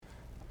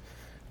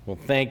Well,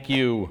 thank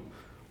you,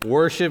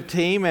 worship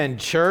team and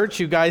church.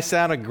 You guys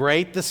sounded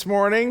great this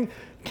morning.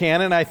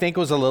 Cannon, I think,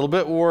 was a little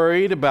bit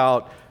worried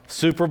about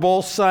Super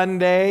Bowl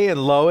Sunday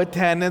and low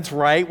attendance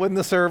right when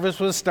the service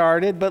was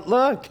started. But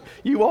look,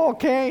 you all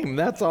came.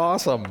 That's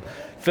awesome.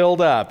 Filled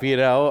up,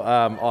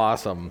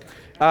 awesome.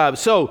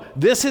 So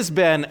this has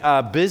been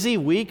a busy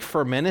week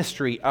for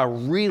ministry, a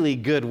really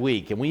good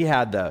week. And we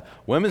had the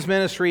women's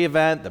ministry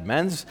event,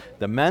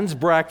 the men's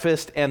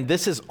breakfast, and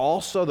this is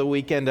also the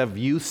weekend of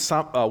youth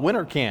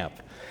winter camp.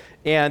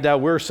 And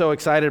we're so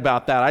excited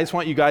about that. I just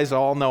want you guys to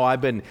all know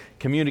I've been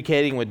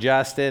communicating with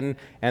Justin,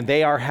 and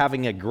they are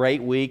having a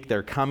great week. They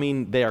are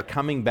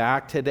coming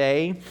back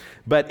today,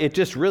 but it's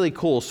just really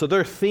cool. So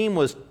their theme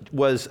was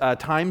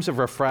times of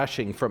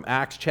refreshing from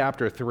Acts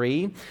chapter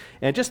 3,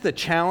 and just the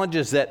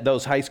challenges that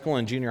those high school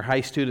and junior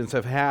high students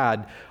have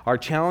had are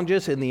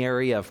challenges in the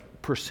area of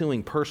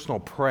pursuing personal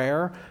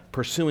prayer,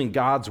 pursuing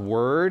God's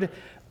word,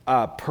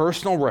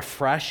 personal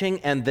refreshing,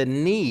 and the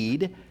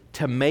need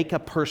to make a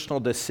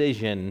personal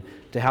decision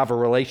to have a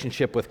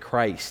relationship with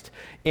Christ.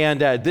 And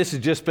this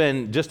has just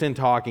in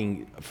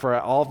talking, for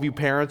all of you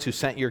parents who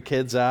sent your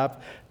kids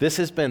up, this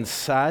has been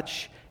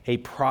such a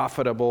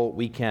profitable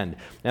weekend.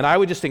 And I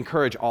would just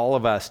encourage all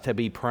of us to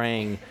be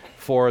praying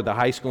for the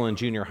high school and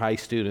junior high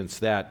students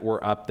that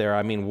were up there.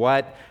 I mean,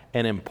 what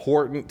an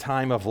important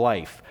time of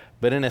life.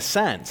 But in a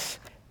sense,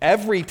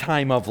 every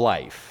time of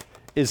life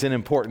is an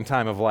important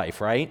time of life,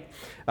 right?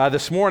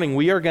 This morning,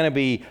 we are going to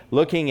be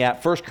looking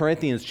at 1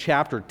 Corinthians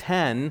chapter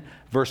 10,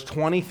 verse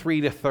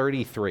 23 to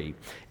 33.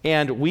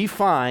 And we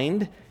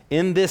find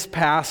in this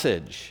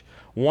passage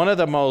one of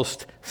the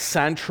most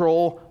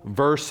central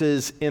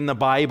verses in the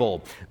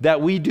Bible,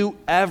 that we do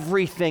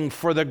everything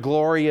for the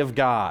glory of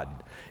God.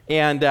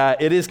 And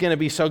it is going to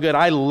be so good.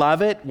 I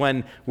love it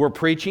when we're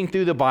preaching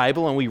through the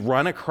Bible and we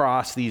run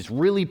across these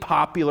really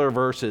popular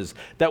verses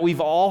that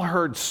we've all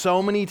heard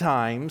so many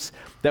times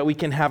that we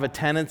can have a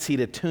tendency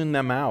to tune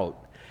them out.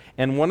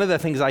 And one of the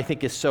things I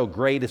think is so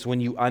great is when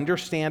you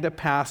understand a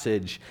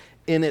passage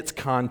in its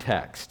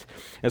context.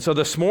 And so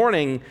this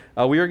morning,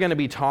 we are going to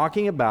be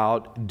talking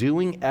about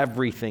doing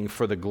everything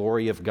for the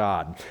glory of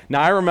God.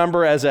 Now, I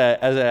remember as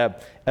a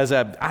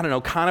I don't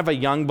know, kind of a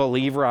young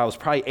believer, I was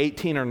probably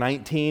 18 or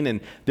 19,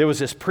 and there was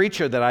this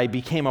preacher that I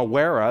became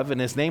aware of,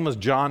 and his name was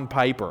John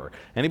Piper.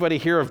 Anybody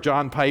hear of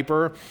John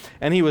Piper?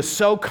 And he was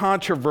so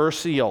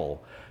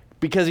controversial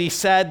because he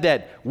said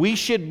that we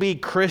should be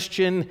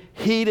Christian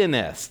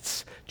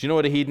hedonists. Do you know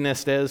what a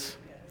hedonist is?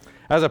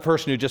 As a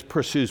person who just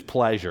pursues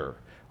pleasure.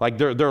 Like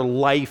their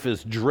life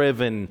is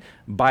driven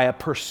by a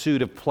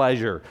pursuit of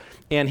pleasure.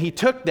 And he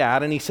took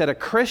that and he said a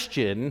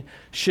Christian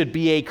should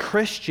be a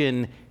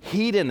Christian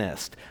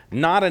hedonist,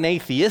 not an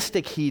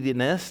atheistic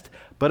hedonist,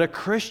 but a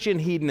Christian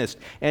hedonist.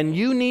 And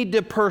you need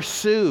to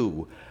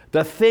pursue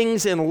the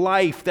things in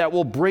life that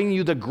will bring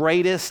you the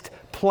greatest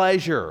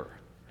pleasure.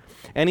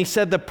 And he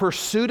said the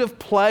pursuit of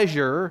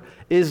pleasure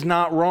is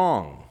not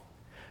wrong.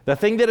 The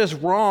thing that is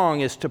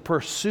wrong is to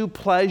pursue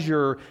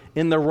pleasure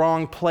in the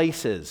wrong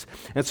places.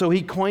 And so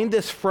he coined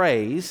this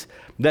phrase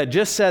that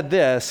just said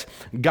this: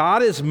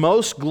 God is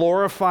most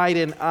glorified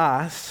in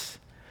us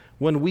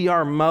when we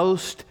are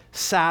most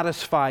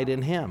satisfied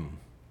in him.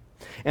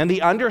 And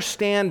the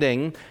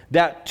understanding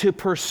that to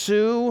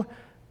pursue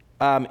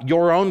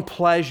your own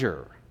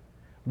pleasure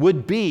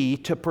would be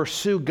to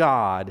pursue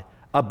God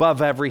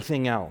above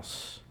everything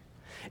else.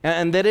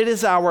 And that it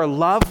is our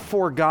love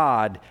for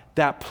God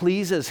that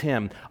pleases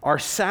him, our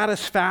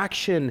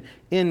satisfaction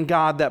in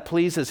God that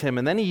pleases him.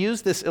 And then he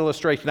used this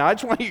illustration. Now, I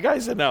just want you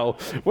guys to know,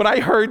 when I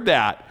heard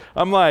that,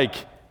 I'm like,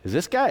 is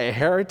this guy a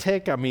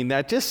heretic? I mean,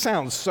 that just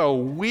sounds so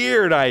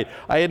weird. I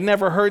had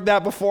never heard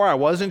that before. I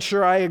wasn't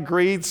sure I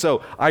agreed,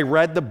 so I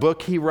read the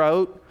book he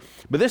wrote.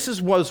 But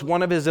this was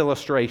one of his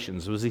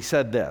illustrations, was he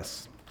said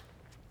this.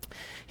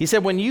 He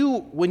said, when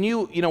you,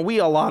 we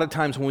a lot of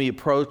times when we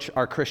approach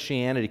our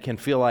Christianity can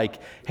feel like,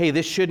 hey,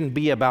 this shouldn't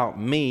be about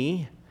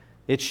me.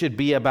 It should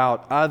be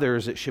about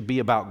others. It should be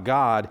about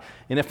God.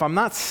 And if I'm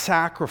not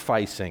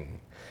sacrificing,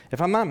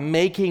 if I'm not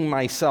making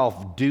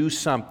myself do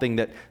something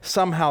that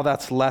somehow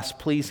that's less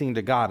pleasing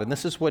to God, and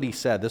this is what he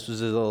said, this was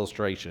his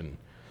illustration.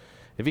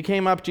 If you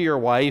came up to your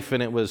wife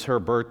and it was her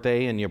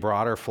birthday and you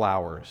brought her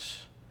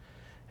flowers,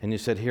 and you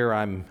said, here,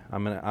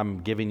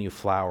 I'm giving you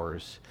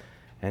flowers.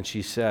 And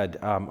she said,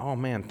 oh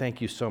man, thank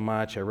you so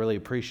much. I really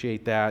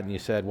appreciate that. And you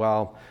said,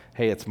 well,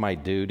 hey, it's my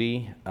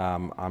duty.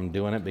 I'm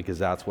doing it because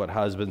that's what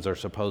husbands are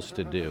supposed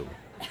to do.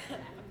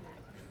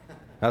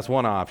 That's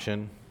one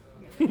option.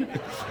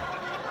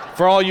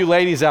 For all you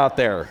ladies out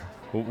there,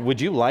 would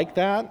you like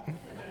that?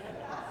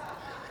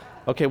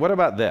 Okay, what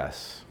about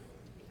this?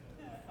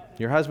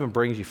 Your husband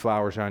brings you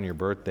flowers on your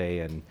birthday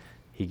and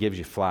he gives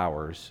you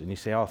flowers. And you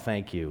say, oh,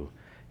 thank you.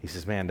 He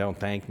says, man, don't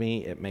thank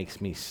me. It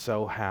makes me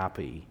so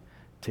happy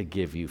to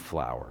give you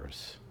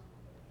flowers.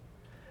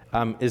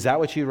 Is that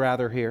what you'd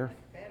rather hear?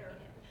 Better.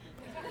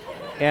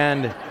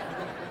 And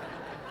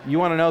you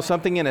want to know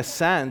something? In a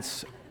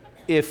sense,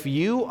 if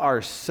you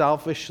are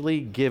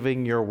selfishly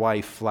giving your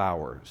wife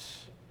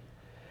flowers,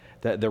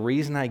 the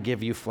reason I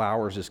give you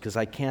flowers is because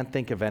I can't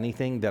think of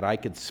anything that I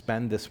could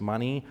spend this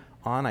money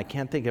on. I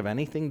can't think of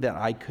anything that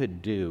I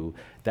could do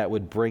that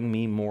would bring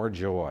me more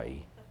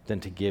joy than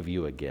to give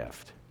you a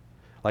gift.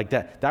 Like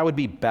that would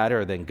be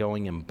better than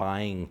going and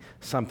buying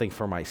something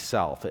for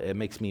myself. It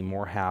makes me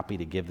more happy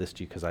to give this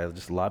to you because I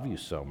just love you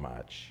so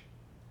much.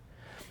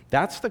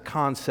 That's the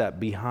concept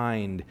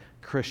behind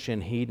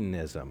Christian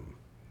hedonism.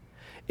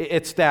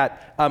 It's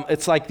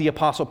like the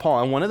Apostle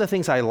Paul. And one of the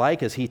things I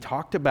like is he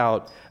talked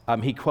about,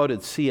 he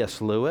quoted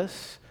C.S.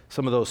 Lewis,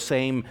 some of those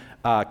same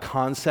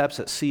concepts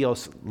that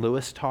C.S.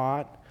 Lewis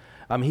taught.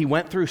 He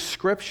went through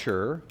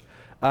Scripture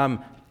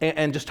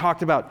and just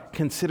talked about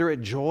consider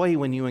it joy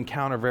when you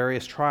encounter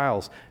various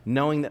trials,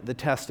 knowing that the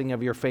testing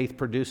of your faith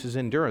produces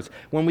endurance.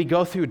 When we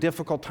go through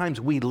difficult times,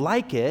 we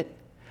like it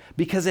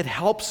because it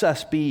helps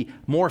us be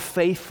more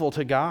faithful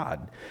to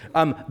God.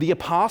 The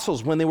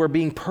apostles, when they were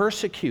being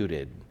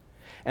persecuted,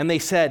 and they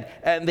said,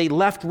 and they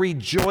left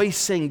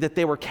rejoicing that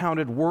they were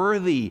counted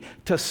worthy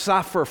to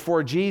suffer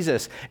for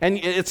Jesus. And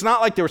it's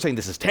not like they were saying,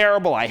 this is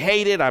terrible, I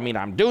hate it,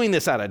 I'm doing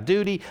this out of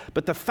duty.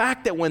 But the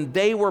fact that when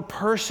they were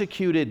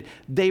persecuted,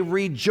 they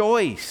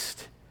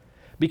rejoiced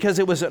because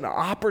it was an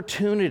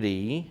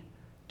opportunity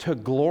to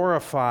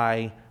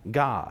glorify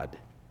God.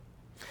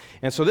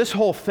 And so this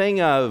whole thing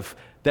of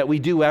that we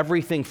do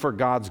everything for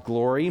God's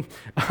glory,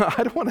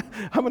 I'm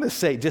going to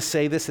say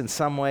this in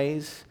some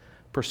ways.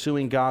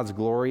 Pursuing God's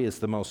glory is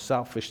the most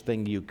selfish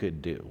thing you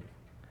could do.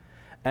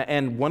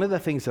 And one of the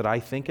things that I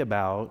think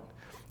about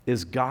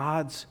is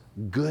God's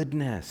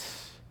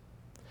goodness.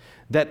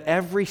 That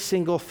every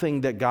single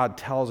thing that God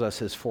tells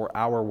us is for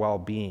our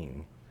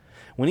well-being.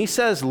 When he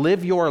says,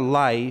 live your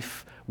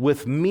life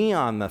with me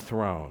on the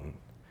throne,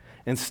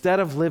 instead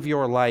of live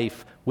your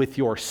life with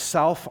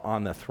yourself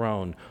on the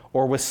throne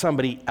or with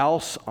somebody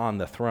else on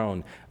the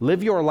throne,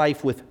 live your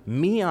life with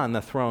me on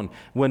the throne.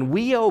 When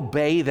we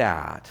obey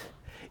that,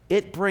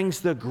 it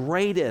brings the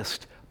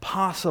greatest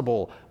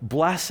possible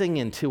blessing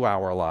into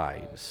our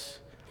lives.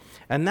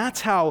 And that's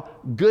how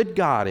good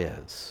God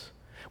is.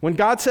 When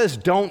God says,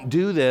 don't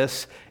do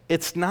this,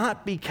 it's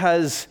not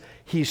because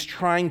he's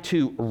trying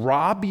to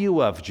rob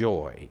you of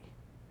joy.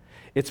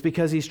 It's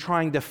because he's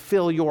trying to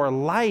fill your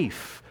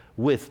life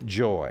with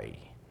joy.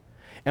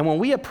 And when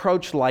we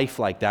approach life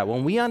like that,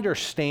 when we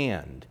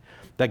understand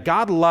that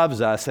God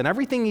loves us and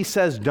everything he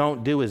says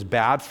don't do is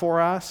bad for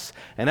us,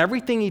 and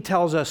everything he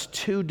tells us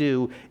to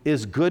do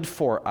is good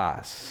for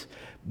us,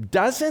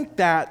 doesn't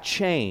that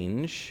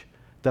change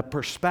the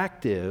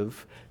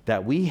perspective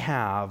that we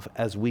have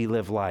as we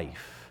live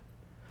life?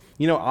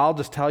 I'll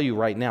just tell you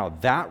right now,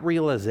 that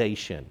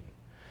realization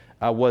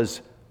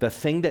was the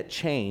thing that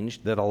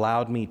changed, that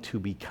allowed me to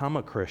become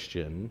a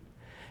Christian,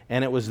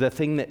 and it was the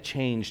thing that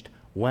changed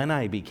when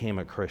I became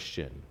a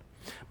Christian.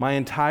 My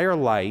entire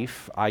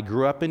life, I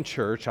grew up in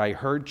church, I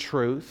heard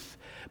truth,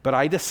 but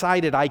I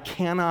decided I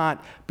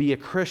cannot be a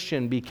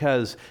Christian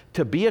because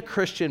to be a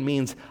Christian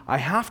means I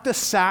have to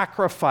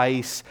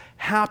sacrifice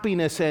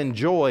happiness and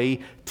joy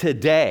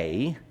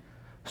today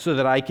so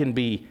that I can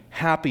be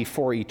happy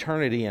for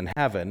eternity in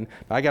heaven.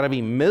 I got to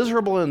be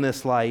miserable in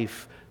this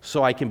life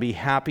so I can be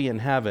happy in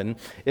heaven.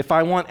 If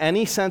I want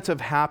any sense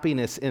of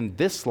happiness in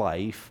this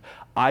life,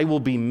 I will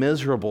be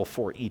miserable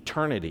for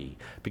eternity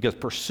because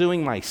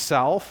pursuing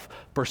myself,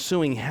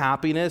 pursuing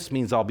happiness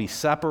means I'll be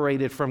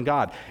separated from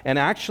God. And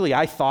actually,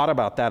 I thought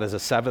about that as a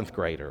 7th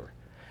grader.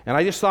 And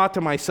I just thought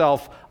to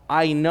myself,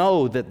 I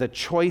know that the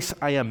choice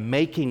I am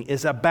making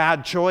is a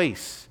bad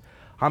choice.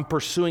 I'm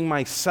pursuing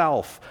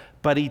myself,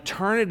 but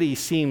eternity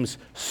seems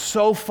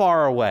so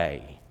far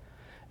away.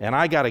 And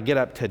I got to get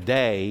up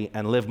today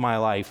and live my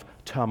life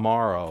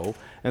tomorrow.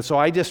 And so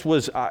I just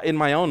was, in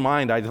my own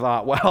mind, I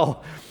thought,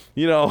 well,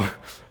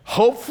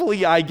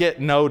 hopefully I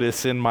get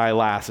notice in my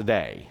last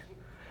day.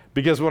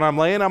 Because when I'm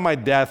laying on my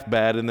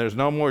deathbed and there's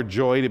no more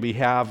joy to be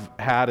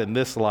had in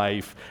this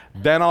life,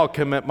 then I'll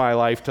commit my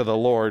life to the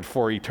Lord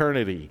for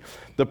eternity.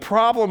 The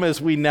problem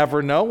is we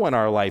never know when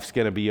our life's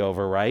going to be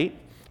over, right?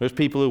 There's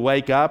people who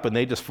wake up and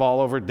they just fall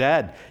over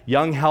dead.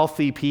 Young,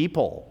 healthy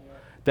people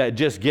that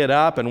just get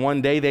up and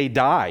one day they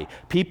die.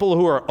 People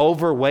who are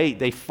overweight,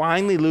 they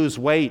finally lose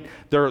weight.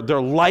 Their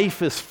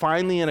life is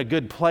finally in a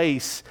good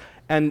place,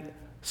 and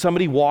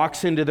somebody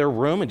walks into their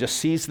room and just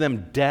sees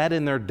them dead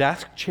in their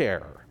desk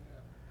chair.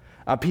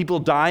 People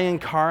die in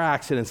car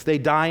accidents. They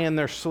die in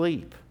their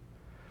sleep.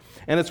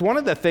 And it's one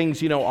of the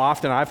things,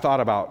 often I've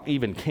thought about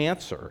even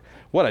cancer.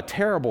 What a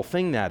terrible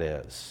thing that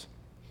is.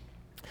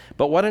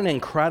 But what an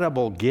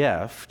incredible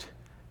gift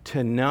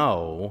to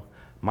know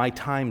my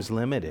time's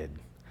limited.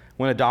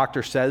 When a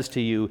doctor says to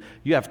you,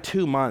 you have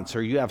 2 months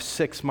or you have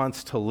 6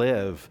 months to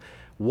live,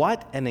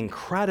 what an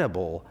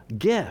incredible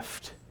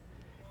gift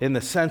in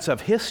the sense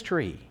of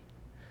history,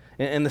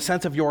 in the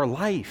sense of your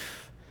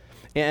life.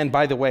 And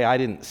by the way, I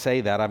didn't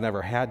say that. I've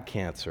never had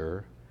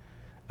cancer.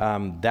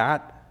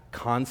 That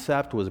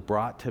concept was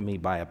brought to me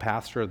by a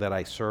pastor that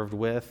I served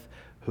with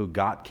who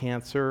got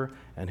cancer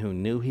and who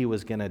knew he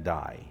was going to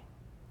die.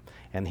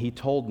 And he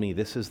told me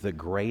this is the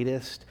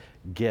greatest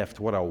gift.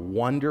 What a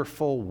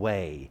wonderful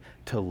way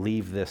to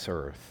leave this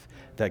earth.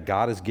 That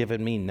God has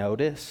given me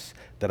notice,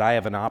 that I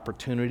have an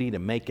opportunity to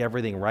make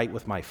everything right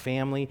with my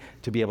family,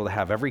 to be able to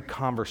have every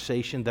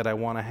conversation that I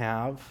want to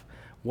have.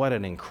 What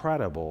an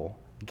incredible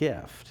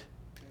gift.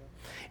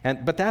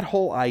 But that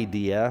whole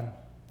idea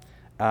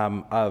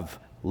of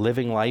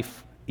living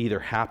life, either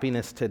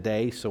happiness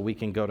today so we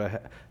can go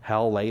to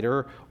hell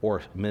later,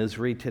 or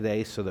misery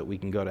today so that we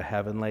can go to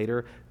heaven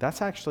later,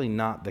 that's actually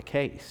not the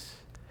case.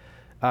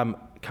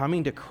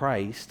 Coming to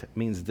Christ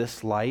means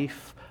this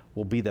life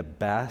will be the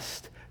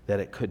best that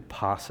it could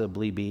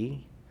possibly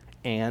be,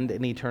 and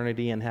an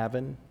eternity in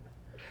heaven.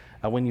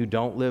 When you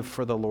don't live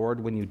for the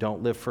Lord, when you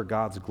don't live for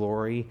God's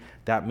glory,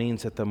 that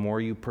means that the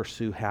more you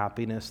pursue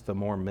happiness, the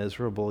more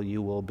miserable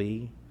you will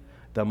be,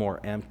 the more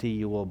empty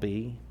you will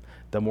be,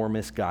 the more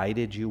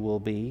misguided you will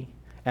be,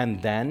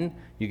 and then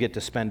you get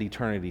to spend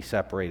eternity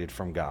separated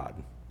from God.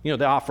 You know,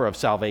 the offer of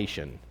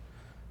salvation.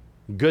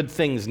 Good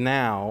things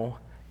now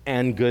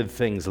and good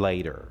things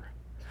later.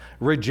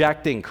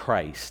 Rejecting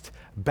Christ,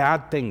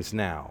 bad things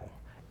now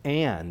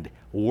and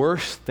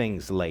worse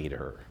things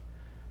later.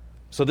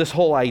 So this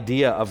whole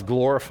idea of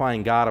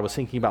glorifying God, I was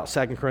thinking about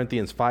 2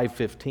 Corinthians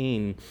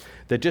 5:15,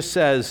 that just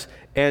says,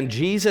 "And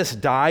Jesus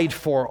died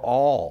for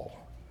all,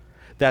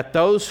 that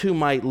those who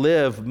might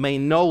live may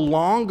no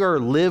longer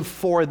live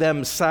for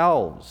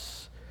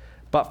themselves,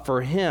 but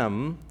for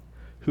him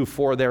who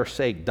for their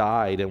sake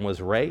died and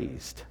was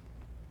raised."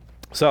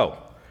 So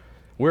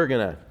we're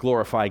going to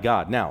glorify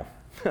God. Now,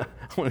 I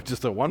want to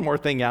just throw one more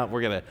thing out.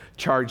 We're going to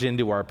charge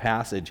into our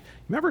passage.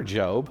 Remember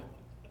Job?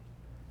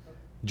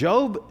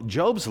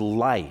 Job's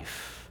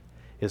life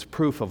is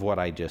proof of what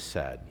I just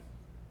said.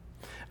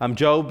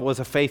 Job was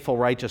a faithful,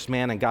 righteous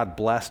man, and God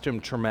blessed him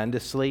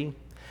tremendously.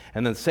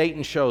 And then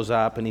Satan shows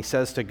up, and he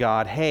says to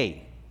God,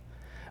 "Hey,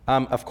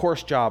 of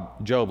course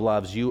Job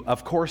loves you.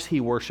 Of course he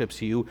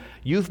worships you.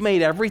 You've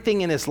made everything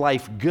in his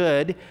life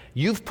good.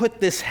 You've put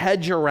this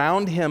hedge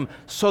around him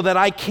so that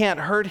I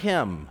can't hurt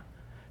him.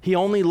 He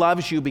only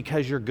loves you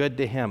because you're good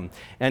to him."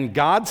 And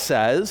God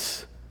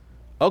says,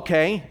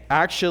 "Okay,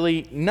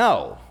 actually,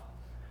 no.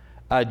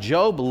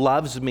 Job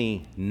loves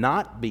me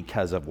not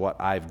because of what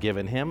I've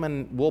given him,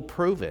 and we'll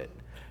prove it.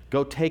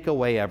 Go take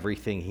away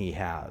everything he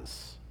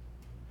has."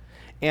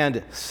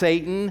 And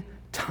Satan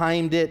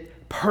timed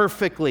it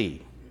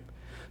perfectly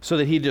so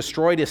that he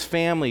destroyed his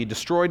family,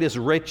 destroyed his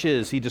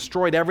riches, he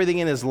destroyed everything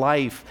in his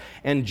life.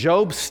 And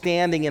Job,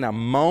 standing in a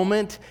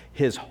moment,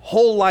 his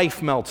whole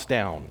life melts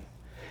down.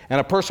 And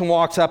a person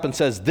walks up and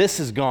says, "This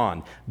is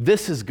gone,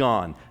 this is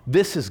gone,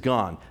 this is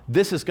gone,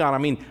 this is gone." I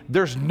mean,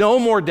 there's no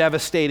more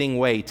devastating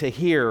way to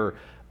hear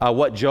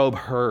what Job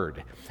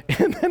heard.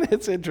 And then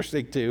it's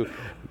interesting too,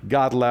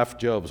 God left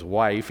Job's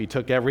wife. He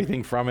took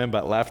everything from him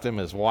but left him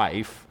his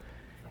wife.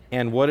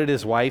 And what did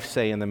his wife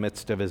say in the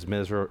midst of his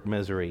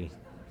misery?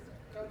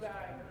 Go die.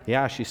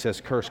 Yeah, she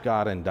says, "Curse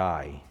God and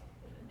die."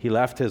 He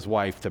left his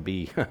wife to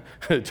be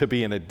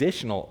an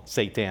additional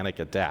satanic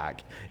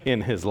attack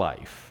in his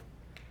life.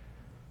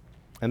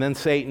 And then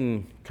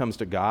Satan comes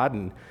to God,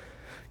 and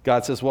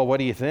God says, "Well, what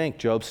do you think?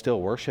 Job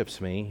still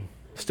worships me,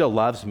 still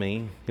loves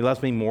me. He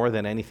loves me more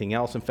than anything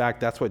else. In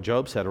fact, that's what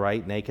Job said,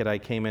 right? Naked I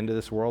came into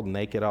this world,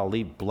 naked I'll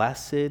leave.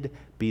 Blessed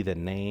be the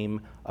name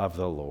of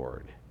the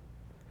Lord."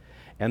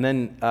 And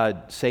then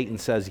Satan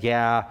says,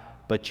 "Yeah,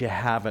 but you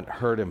haven't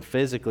hurt him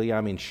physically.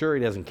 I mean, sure,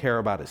 he doesn't care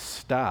about his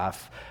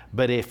stuff,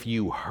 but if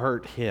you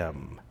hurt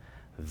him,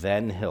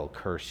 then he'll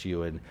curse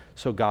you." And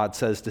so God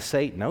says to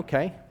Satan,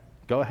 "Okay,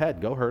 go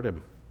ahead, go hurt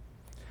him.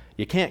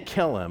 You can't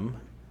kill him,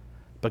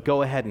 but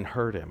go ahead and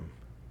hurt him."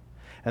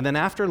 And then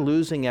after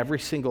losing every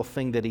single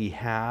thing that he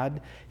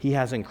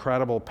has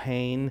incredible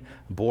pain,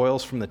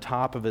 boils from the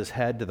top of his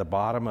head to the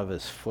bottom of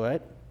his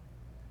foot.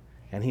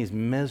 And he's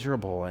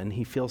miserable, and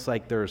he feels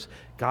like there's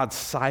God's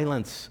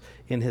silence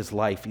in his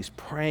life. He's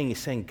praying, he's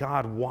saying,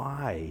 "God,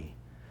 why?"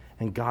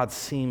 And God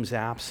seems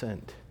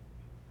absent.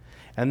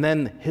 And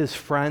then his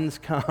friends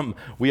come.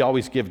 We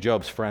always give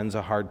Job's friends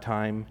a hard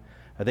time.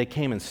 They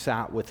came and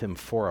sat with him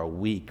for a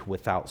week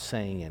without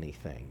saying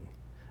anything.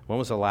 When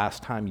was the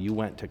last time you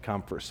went to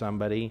comfort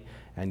somebody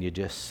and you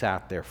just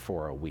sat there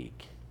for a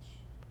week?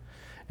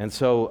 And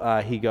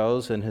so he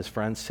goes, and his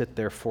friends sit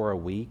there for a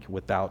week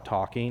without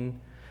talking.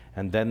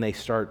 And then they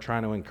start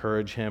trying to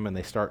encourage him, and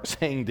they start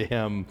saying to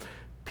him,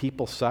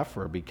 "People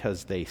suffer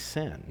because they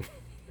sin."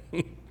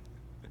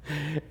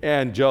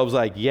 And Job's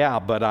like, "Yeah,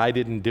 but I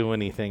didn't do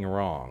anything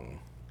wrong."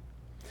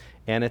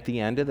 And at the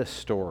end of the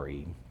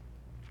story,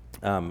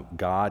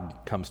 God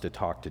comes to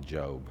talk to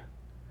Job.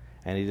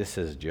 And he just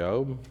says,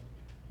 "Job,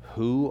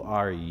 who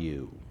are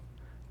you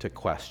to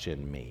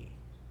question me?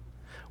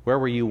 Where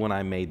were you when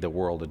I made the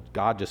world?" And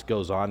God just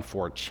goes on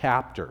for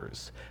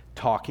chapters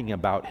talking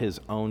about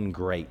his own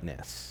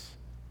greatness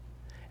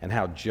and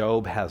how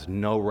Job has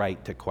no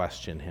right to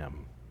question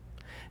him.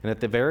 And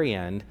at the very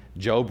end,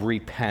 Job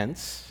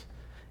repents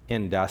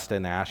in dust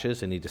and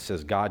ashes, and he just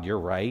says, "God, you're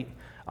right.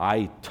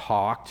 I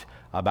talked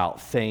about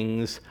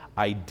things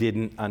I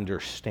didn't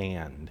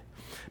understand."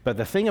 But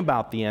the thing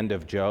about the end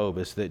of Job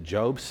is that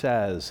Job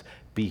says,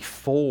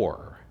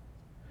 before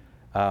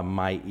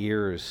my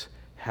ears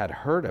had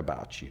heard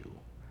about you,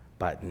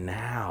 but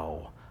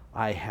now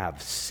I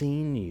have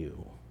seen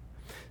you.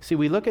 See,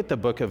 we look at the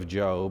book of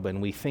Job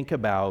and we think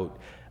about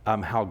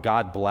how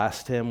God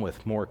blessed him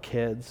with more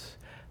kids,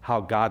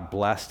 how God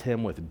blessed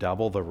him with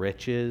double the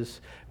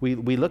riches. We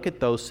look at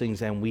those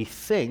things and we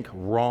think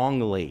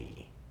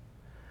wrongly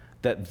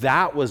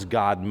that was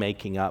God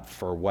making up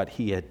for what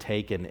he had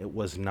taken. It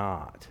was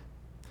not.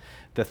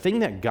 The thing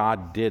that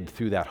God did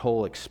through that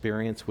whole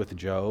experience with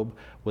Job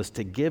was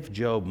to give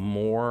Job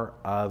more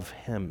of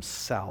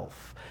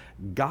himself.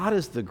 God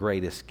is the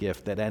greatest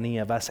gift that any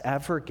of us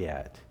ever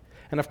get.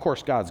 And of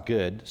course, God's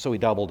good, so he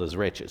doubled his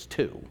riches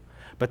too.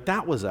 But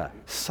that was a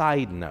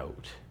side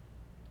note.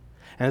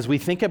 And as we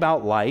think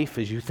about life,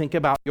 as you think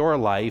about your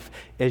life,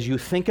 as you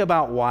think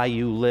about why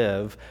you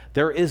live,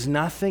 there is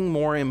nothing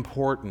more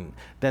important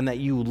than that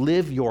you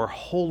live your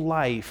whole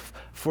life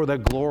for the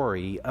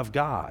glory of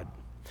God.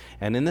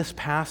 And in this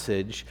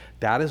passage,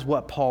 that is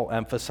what Paul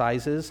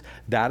emphasizes.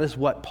 That is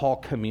what Paul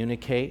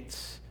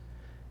communicates.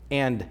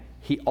 And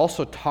he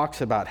also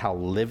talks about how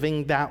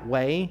living that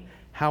way,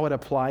 how it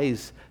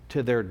applies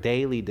to their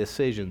daily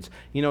decisions.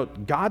 You know,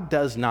 God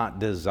does not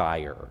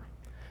desire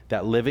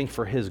that living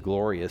for his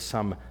glory is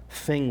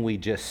something we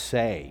just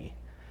say.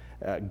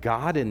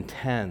 God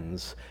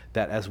intends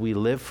that as we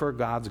live for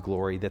God's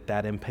glory,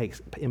 that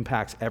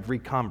impacts every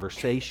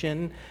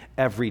conversation,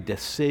 every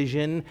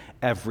decision,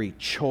 every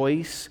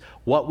choice,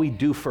 what we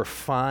do for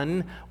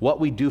fun, what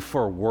we do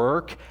for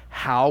work,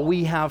 how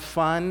we have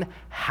fun,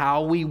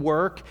 how we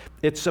work.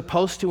 It's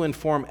supposed to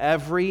inform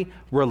every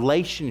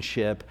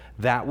relationship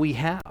that we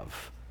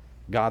have,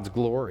 God's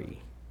glory.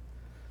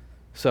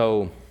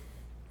 So,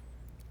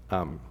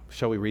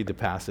 shall we read the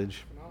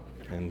passage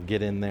and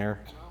get in there?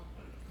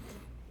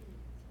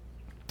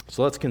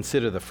 So let's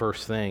consider the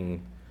first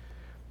thing,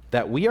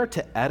 that we are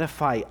to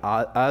edify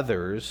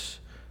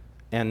others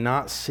and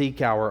not seek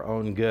our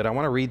own good. I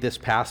want to read this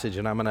passage,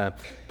 and I'm going to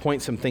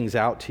point some things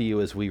out to you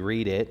as we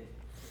read it.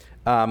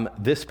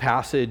 This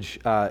passage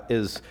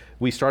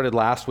we started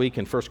last week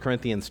in 1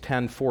 Corinthians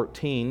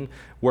 10:14,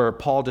 where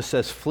Paul just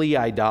says, flee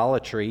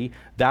idolatry.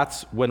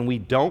 That's when we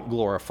don't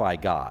glorify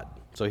God.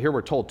 So here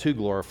we're told to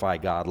glorify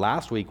God.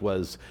 Last week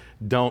was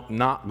don't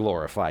not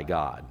glorify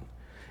God.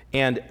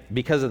 And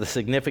because of the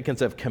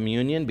significance of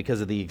communion, because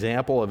of the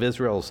example of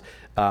Israel's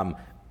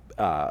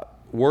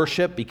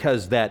worship,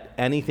 because that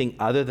anything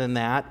other than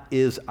that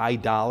is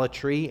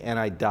idolatry, and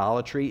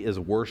idolatry is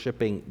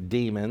worshiping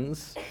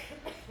demons,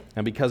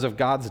 and because of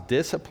God's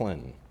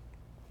discipline,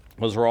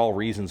 those are all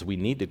reasons we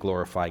need to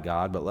glorify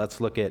God. But let's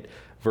look at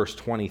verse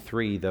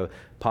 23. The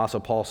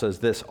Apostle Paul says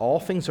this, all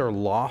things are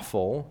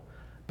lawful,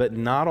 but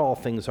not all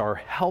things are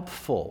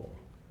helpful.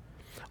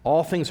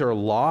 All things are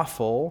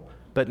lawful,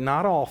 but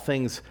not all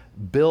things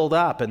build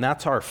up. And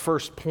that's our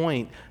first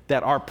point,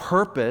 that our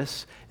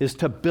purpose is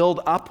to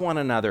build up one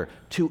another,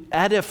 to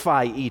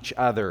edify each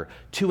other,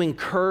 to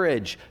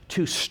encourage,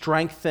 to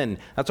strengthen.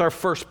 That's our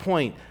first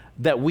point,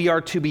 that we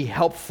are to be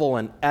helpful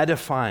and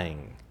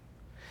edifying.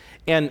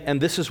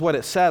 And this is what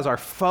it says. Our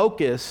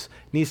focus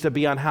needs to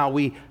be on how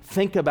we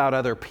think about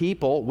other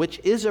people, which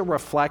is a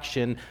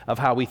reflection of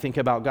how we think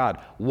about God.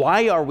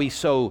 Why are we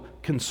so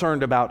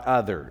concerned about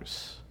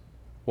others?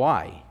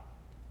 Why?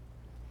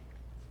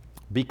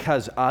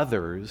 Because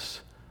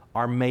others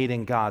are made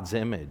in God's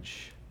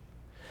image.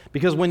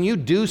 Because when you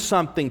do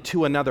something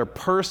to another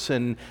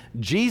person,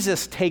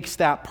 Jesus takes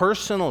that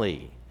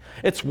personally.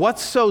 It's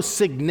what's so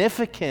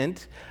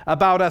significant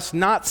about us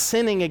not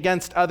sinning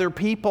against other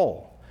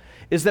people,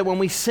 is that when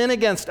we sin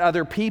against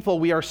other people,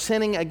 we are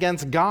sinning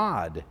against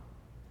God.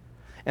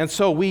 And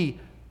so we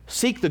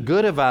seek the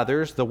good of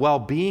others, the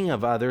well-being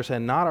of others,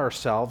 and not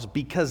ourselves,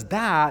 because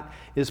that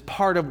is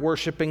part of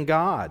worshiping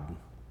God.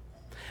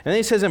 And then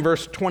he says in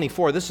verse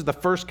 24, this is the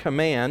first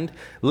command,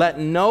 let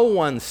no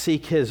one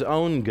seek his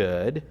own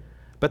good,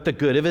 but the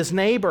good of his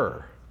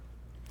neighbor.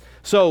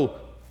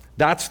 So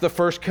that's the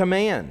first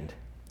command.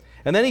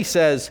 And then he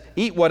says,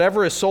 eat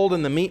whatever is sold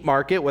in the meat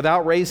market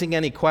without raising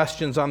any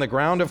questions on the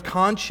ground of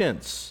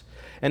conscience.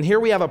 And here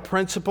we have a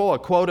principle, a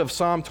quote of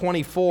Psalm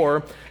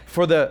 24,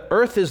 for the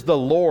earth is the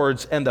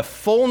Lord's and the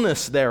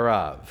fullness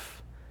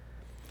thereof.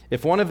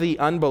 If one of the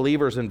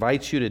unbelievers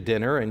invites you to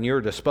dinner and you're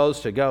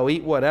disposed to go,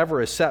 eat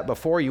whatever is set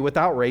before you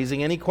without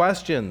raising any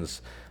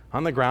questions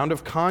on the ground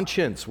of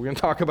conscience. We're going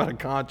to talk about a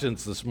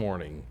conscience this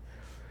morning.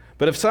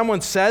 But if someone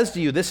says to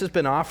you, this has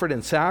been offered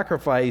in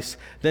sacrifice,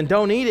 then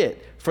don't eat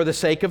it for the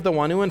sake of the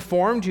one who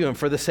informed you and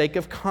for the sake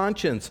of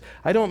conscience.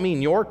 I don't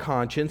mean your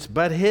conscience,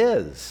 but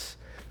his.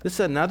 This is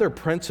another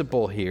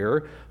principle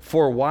here.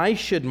 For why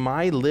should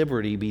my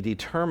liberty be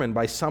determined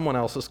by someone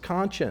else's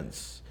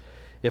conscience?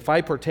 If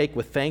I partake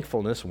with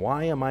thankfulness,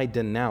 why am I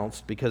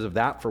denounced because of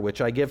that for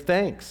which I give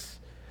thanks?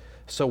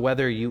 So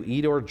whether you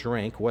eat or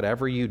drink,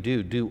 whatever you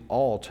do, do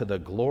all to the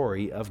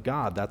glory of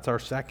God. That's our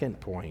second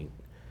point.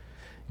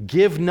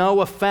 Give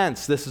no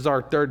offense. This is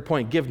our third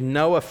point. Give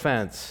no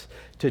offense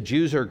to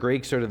Jews or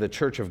Greeks or to the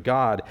church of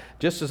God,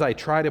 just as I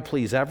try to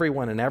please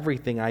everyone in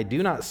everything, I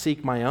do not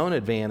seek my own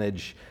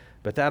advantage,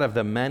 but that of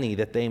the many,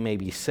 that they may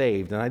be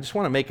saved. And I just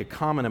want to make a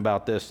comment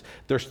about this.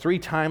 There's 3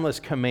 timeless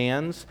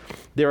commands.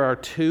 There are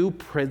 2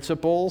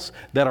 principles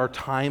that are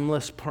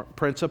timeless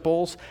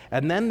principles.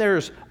 And then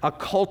there's a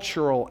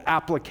cultural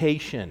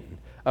application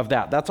of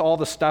that. That's all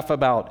the stuff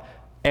about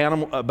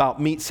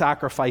meat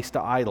sacrificed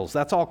to idols.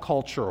 That's all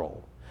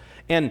cultural.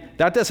 And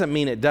that doesn't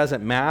mean it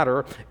doesn't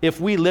matter.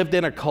 If we lived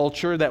in a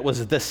culture that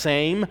was the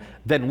same,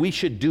 then we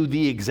should do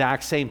the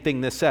exact same thing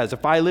this says.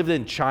 If I lived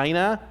in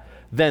China,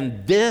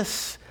 then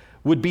this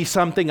would be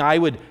something I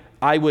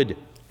would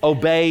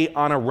obey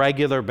on a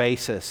regular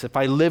basis. If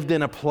I lived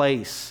in a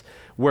place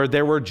where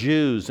there were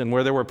Jews and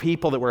where there were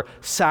people that were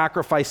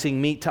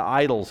sacrificing meat to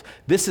idols,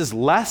 this is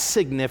less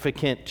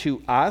significant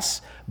to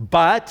us,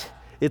 but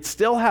it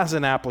still has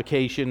an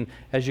application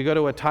as you go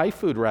to a Thai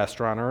food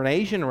restaurant or an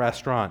Asian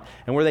restaurant,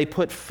 and where they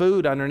put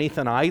food underneath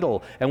an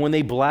idol, and when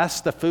they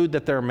bless the food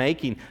that they're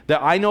making,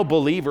 that I know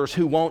believers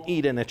who won't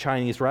eat in a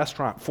Chinese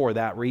restaurant for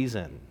that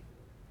reason.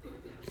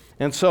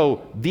 And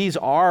so these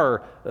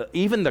are,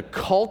 even the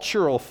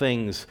cultural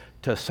things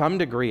to some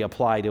degree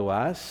apply to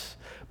us,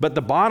 but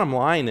the bottom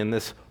line in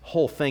this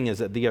whole thing is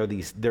that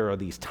there are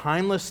these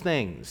timeless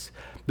things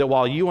that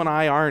while you and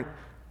I aren't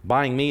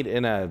buying meat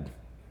in a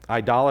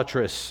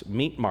idolatrous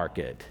meat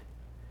market,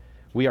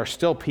 we are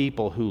still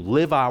people who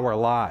live our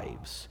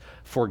lives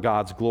for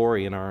God's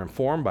glory and are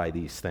informed by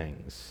these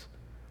things.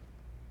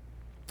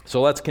 So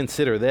let's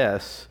consider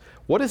this.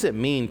 What does it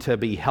mean to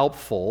be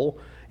helpful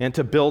and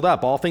to build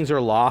up? All things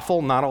are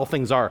lawful, not all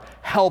things are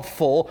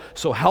helpful.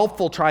 So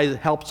helpful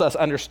helps us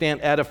understand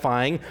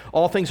edifying.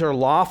 All things are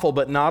lawful,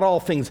 but not all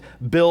things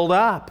build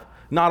up.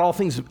 Not all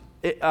things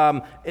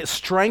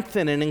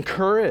strengthen and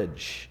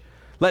encourage.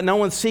 Let no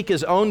one seek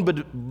his own,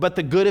 but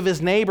the good of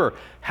his neighbor.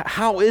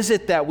 How is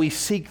it that we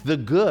seek the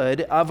good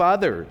of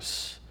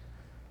others?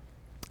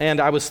 And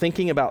I was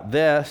thinking about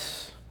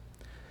this.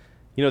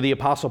 You know, the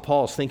Apostle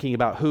Paul is thinking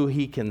about who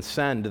he can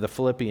send to the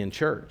Philippian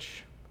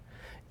church.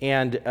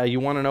 And you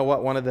want to know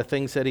what one of the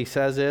things that he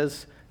says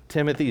is?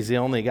 Timothy's the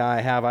only guy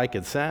I have I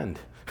could send.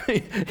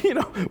 You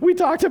know, we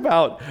talked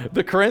about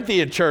the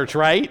Corinthian church,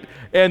 right?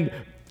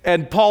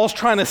 And Paul's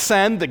trying to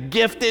send the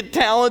gifted,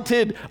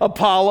 talented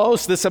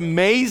Apollos, this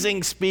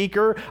amazing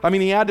speaker. I mean,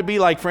 he had to be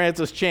like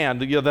Francis Chan,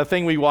 the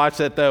thing we watched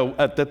that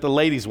the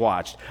ladies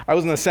watched. I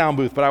was in the sound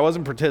booth, but I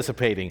wasn't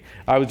participating.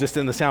 I was just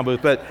in the sound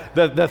booth. But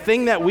the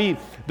thing that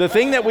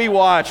we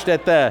watched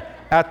at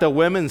the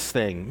women's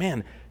thing,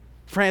 man,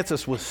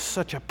 Francis was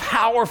such a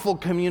powerful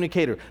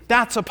communicator.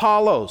 That's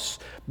Apollos.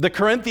 The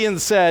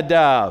Corinthians said,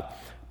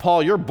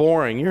 Paul, you're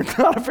boring. You're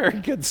not a very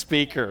good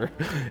speaker.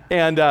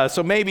 And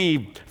so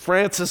maybe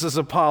Francis is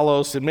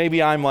Apollos and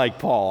maybe I'm like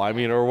Paul,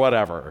 or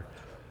whatever.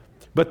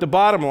 But the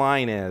bottom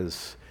line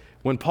is,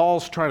 when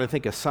Paul's trying to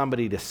think of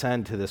somebody to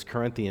send to this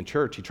Corinthian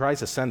church, he tries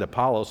to send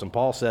Apollos, and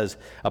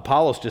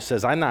Apollos just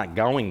says, I'm not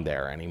going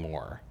there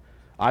anymore.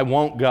 I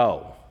won't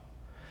go.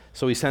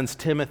 So he sends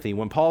Timothy.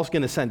 When Paul's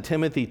going to send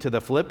Timothy to the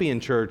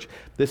Philippian church,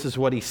 this is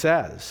what he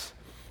says.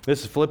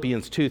 This is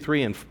Philippians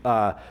 2:3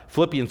 and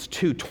Philippians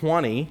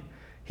 2:20.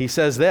 He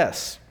says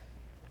this,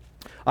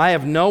 I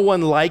have no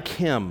one like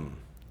him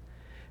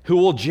who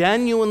will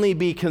genuinely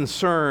be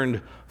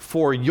concerned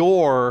for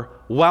your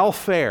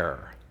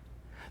welfare.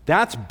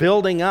 That's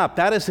building up.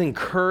 That is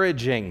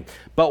encouraging.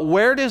 But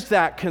where does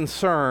that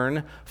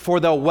concern for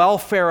the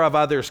welfare of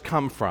others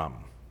come from?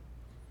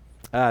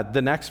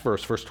 The next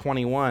verse, verse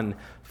 21,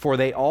 for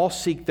they all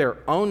seek their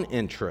own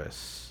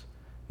interests,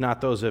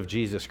 not those of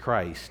Jesus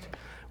Christ.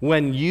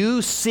 When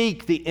you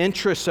seek the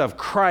interests of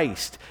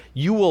Christ,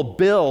 you will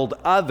build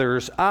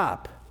others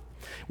up.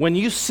 When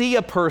you see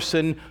a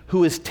person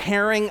who is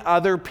tearing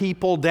other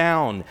people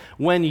down,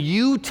 when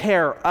you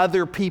tear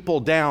other people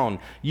down,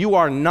 you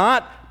are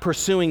not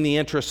pursuing the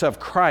interests of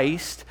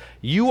Christ,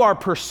 you are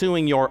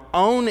pursuing your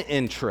own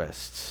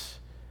interests.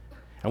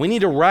 And we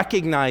need to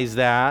recognize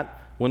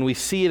that when we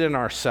see it in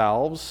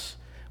ourselves.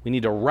 We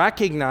need to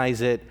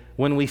recognize it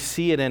when we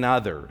see it in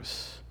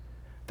others.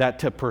 That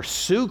to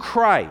pursue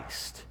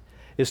Christ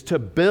is to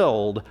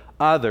build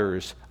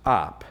others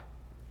up.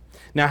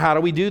 Now, how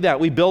do we do that?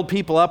 We build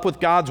people up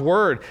with God's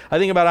word. I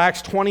think about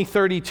Acts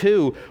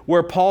 20:32,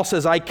 where Paul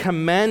says, I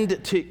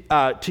commend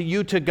to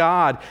you to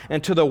God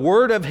and to the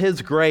word of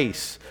his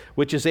grace,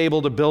 which is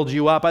able to build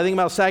you up. I think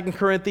about 2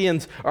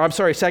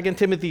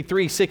 Timothy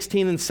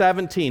 3:16 and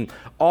 17.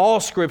 All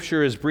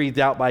scripture is breathed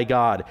out by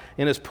God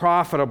and is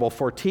profitable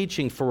for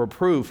teaching, for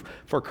reproof,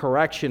 for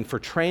correction, for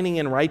training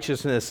in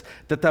righteousness,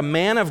 that the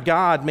man of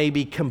God may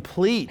be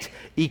complete,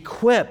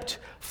 equipped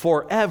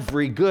for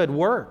every good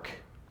work.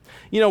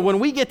 You know, when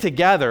we get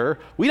together,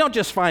 we don't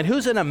just find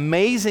who's an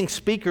amazing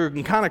speaker who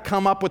can kind of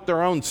come up with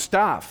their own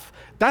stuff.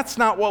 That's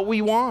not what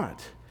we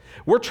want.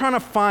 We're trying to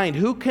find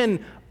who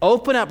can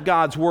Open up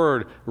God's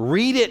word,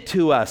 read it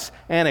to us,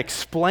 and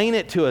explain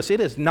it to us. It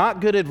is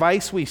not good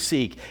advice we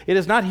seek. It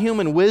is not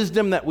human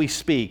wisdom that we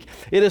speak.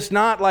 It is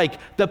not like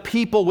the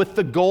people with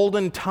the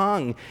golden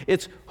tongue.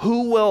 It's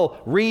who will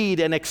read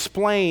and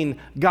explain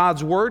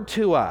God's word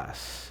to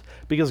us,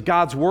 because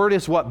God's word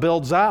is what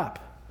builds up.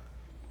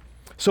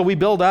 So we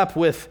build up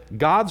with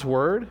God's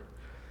word,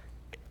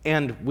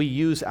 and we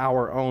use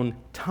our own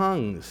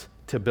tongues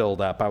to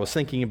build up. I was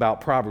thinking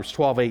about Proverbs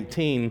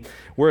 12:18,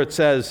 where it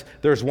says,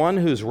 there's one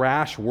whose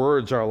rash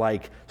words are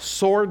like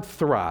sword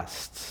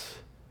thrusts.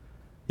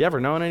 You ever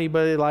known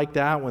anybody like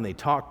that when they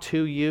talk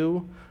to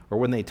you or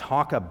when they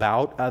talk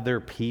about other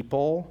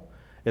people?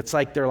 It's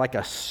like they're like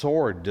a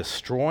sword,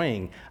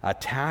 destroying,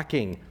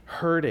 attacking,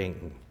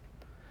 hurting.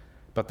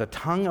 But the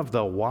tongue of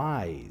the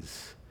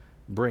wise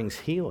brings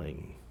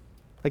healing.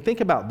 Like,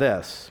 think about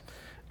this.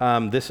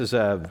 This is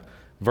a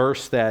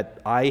verse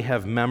that I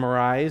have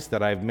memorized,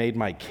 that I've made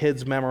my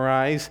kids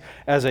memorize.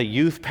 As a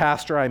youth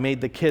pastor, I made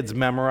the kids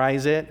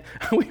memorize it.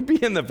 We'd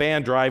be in the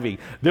van driving.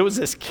 There was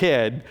this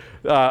kid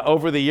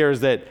over the years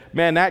that,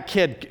 man, that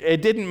kid,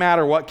 it didn't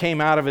matter what came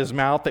out of his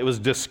mouth. It was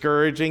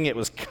discouraging. It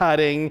was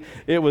cutting.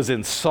 It was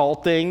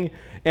insulting.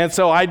 And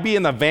so I'd be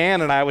in the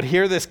van and I would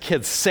hear this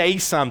kid say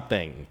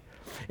something.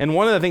 And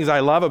one of the things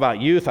I love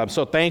about youth, I'm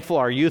so thankful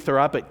our youth are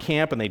up at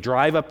camp and they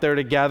drive up there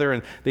together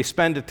and they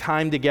spend a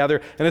time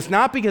together. And it's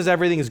not because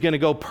everything is going to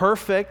go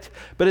perfect,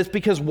 but it's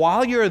because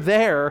while you're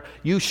there,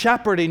 you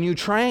shepherd and you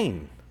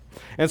train.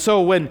 And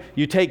so when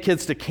you take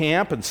kids to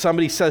camp and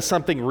somebody says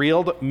something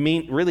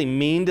really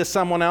mean to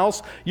someone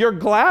else, you're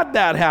glad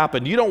that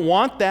happened. You don't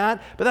want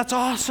that, but that's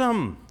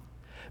awesome,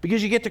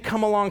 because you get to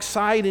come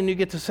alongside and you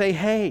get to say,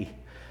 hey,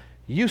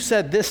 you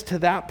said this to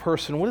that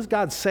person. What does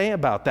God say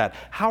about that?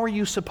 How are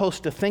you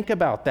supposed to think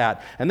about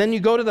that? And then you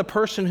go to the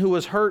person who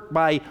was hurt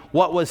by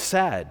what was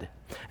said.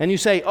 And you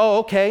say, oh,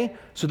 okay,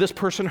 so this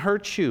person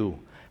hurt you.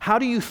 How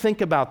do you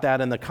think about that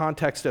in the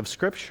context of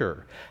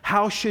Scripture?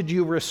 How should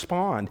you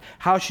respond?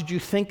 How should you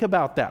think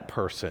about that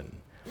person?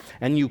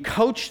 And you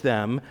coach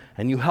them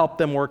and you help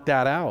them work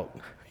that out.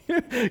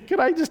 Can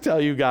I just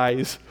tell you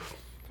guys,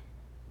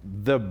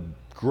 the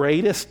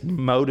greatest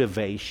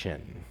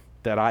motivation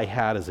that I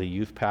had as a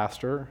youth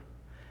pastor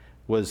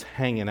was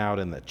hanging out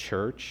in the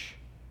church.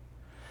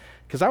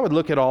 Because I would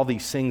look at all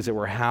these things that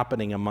were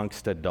happening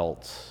amongst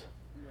adults.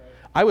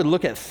 I would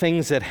look at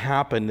things that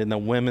happened in the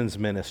women's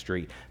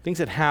ministry, things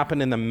that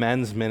happened in the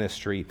men's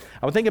ministry.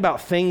 I would think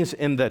about things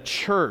in the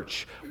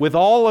church with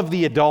all of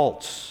the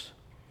adults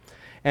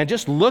and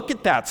just look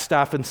at that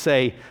stuff and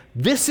say,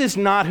 this is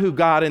not who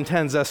God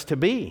intends us to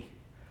be.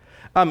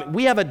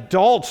 We have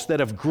adults that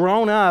have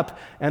grown up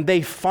and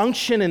they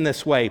function in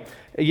this way.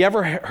 You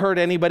ever heard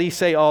anybody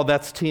say, oh,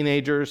 that's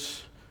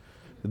teenagers?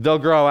 They'll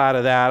grow out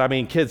of that. I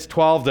mean, kids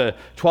 12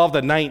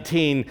 to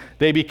 19,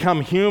 they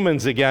become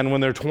humans again when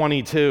they're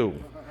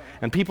 22.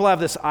 And people have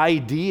this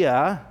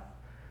idea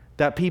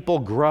that people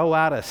grow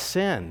out of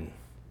sin.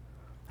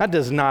 That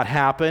does not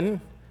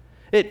happen.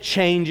 It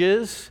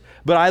changes.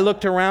 But I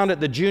looked around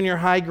at the junior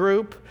high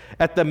group,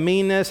 at the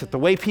meanness, at the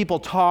way people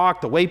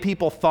talked, the way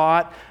people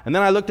thought, and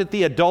then I looked at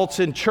the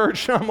adults in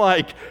church, and I'm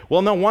like,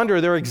 well, no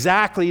wonder they're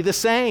exactly the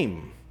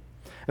same.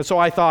 And so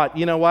I thought,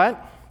 you know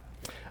what?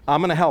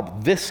 I'm going to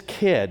help this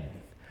kid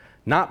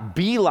not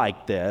be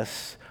like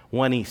this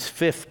when he's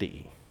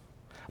 50.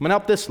 I'm going to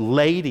help this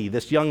lady,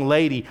 this young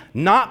lady,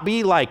 not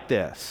be like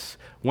this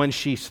when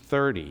she's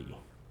 30.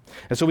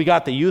 And so we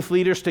got the youth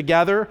leaders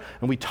together,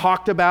 and we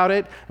talked about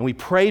it, and we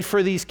prayed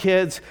for these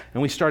kids,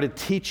 and we started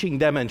teaching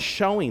them and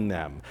showing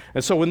them.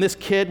 And so when this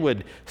kid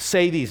would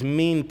say these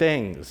mean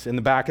things in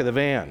the back of the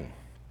van,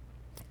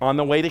 on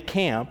the way to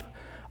camp,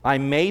 I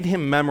made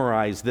him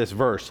memorize this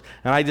verse.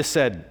 And I just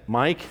said,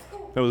 Mike,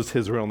 that was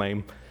his real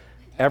name,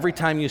 every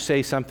time you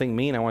say something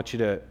mean, I want you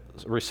to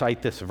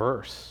recite this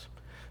verse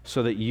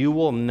so that you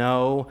will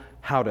know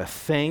how to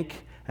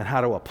think and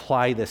how to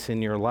apply this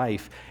in your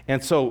life.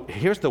 And so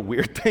here's the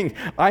weird thing.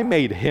 I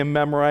made him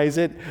memorize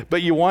it,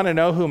 but you want to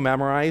know who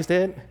memorized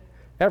it?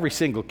 Every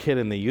single kid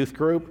in the youth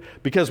group.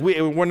 Because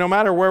no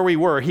matter where we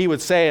were, he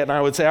would say it, and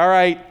I would say, all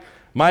right,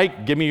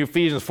 Mike, give me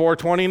Ephesians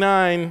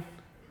 4:29.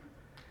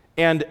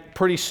 And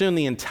pretty soon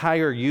the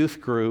entire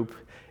youth group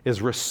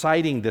is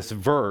reciting this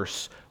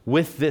verse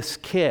with this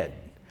kid.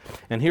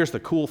 And here's the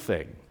cool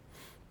thing.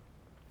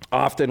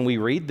 Often we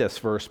read this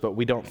verse, but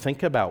we don't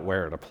think about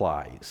where it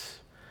applies.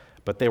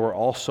 But they were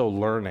also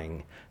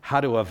learning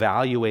how to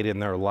evaluate in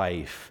their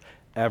life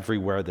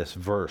everywhere this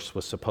verse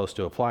was supposed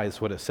to apply. That's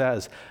what it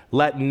says.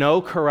 Let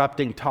no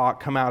corrupting talk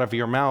come out of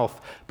your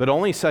mouth, but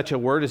only such a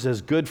word as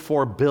is good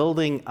for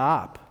building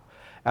up,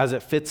 as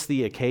it fits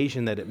the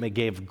occasion, that it may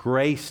give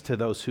grace to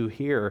those who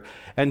hear.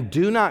 And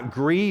do not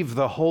grieve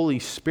the Holy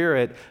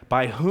Spirit,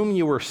 by whom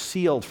you were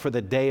sealed for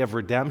the day of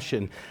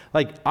redemption.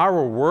 Like,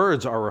 our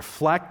words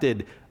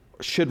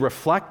should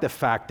reflect the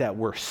fact that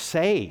we're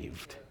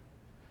saved.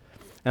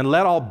 And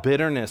let all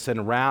bitterness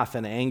and wrath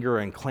and anger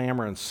and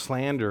clamor and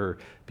slander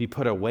be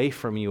put away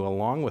from you,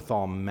 along with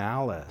all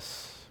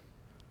malice.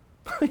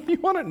 You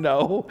want to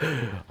know?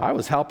 I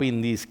was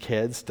helping these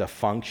kids to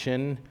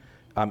function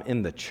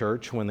in the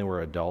church when they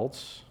were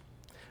adults.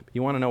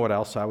 You want to know what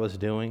else I was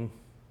doing?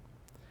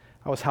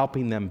 I was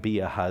helping them be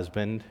a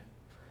husband.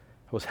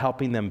 I was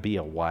helping them be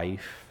a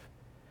wife.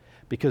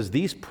 Because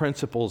these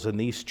principles and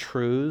these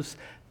truths,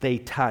 they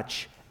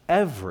touch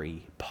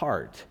every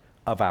part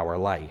of our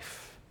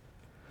life.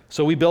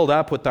 So we build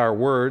up with our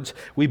words.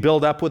 We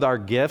build up with our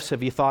gifts.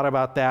 Have you thought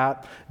about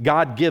that?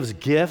 God gives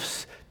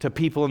gifts to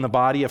people in the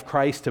body of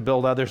Christ to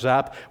build others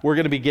up. We're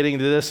going to be getting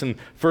to this in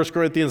 1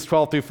 Corinthians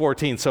 12 through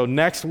 14. So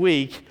next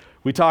week,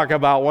 we talk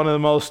about one of the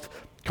most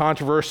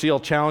controversial,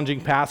 challenging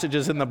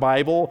passages in the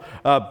Bible.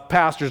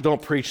 Pastors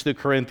don't preach through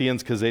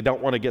Corinthians because they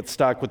don't want to get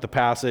stuck with the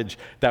passage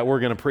that we're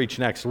going to preach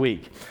next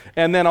week.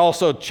 And then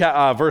also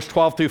verse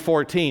 12 through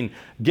 14,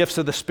 gifts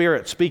of the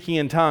Spirit, speaking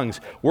in tongues.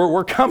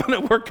 We're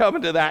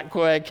coming to that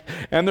quick,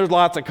 and there's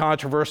lots of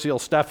controversial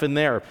stuff in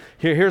there.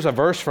 Here's a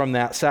verse from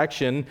that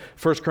section.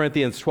 1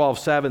 Corinthians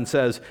 12:7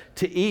 says,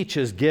 "To each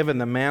is given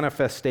the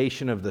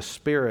manifestation of the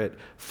Spirit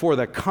for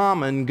the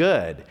common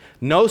good."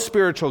 No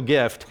spiritual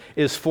gift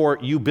is for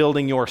you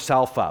building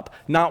yourself up.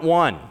 Not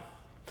one.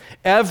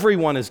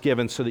 Everyone is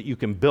given so that you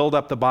can build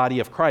up the body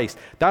of Christ.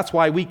 That's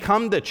why we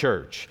come to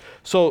church.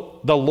 So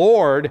the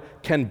Lord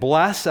can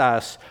bless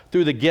us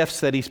through the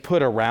gifts that He's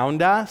put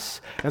around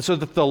us, and so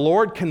that the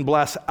Lord can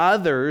bless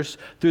others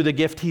through the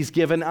gift He's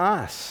given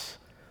us.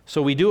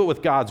 So we do it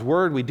with God's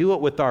Word, we do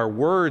it with our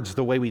words,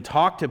 the way we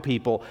talk to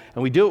people,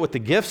 and we do it with the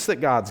gifts that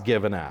God's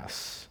given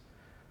us.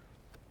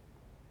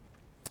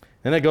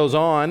 Then it goes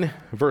on,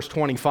 verse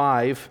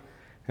 25,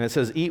 and it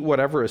says, "Eat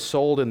whatever is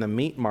sold in the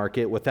meat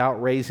market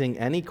without raising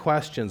any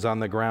questions on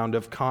the ground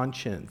of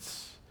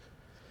conscience."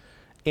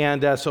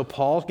 And so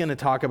Paul's going to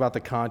talk about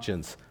the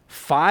conscience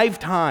 5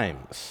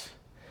 times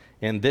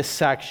in this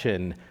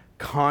section.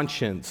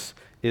 Conscience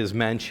is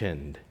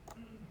mentioned.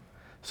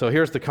 So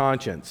here's the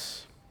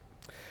conscience.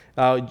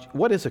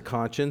 What is a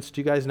conscience?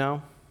 Do you guys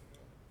know?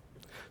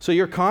 So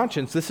your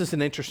conscience, this is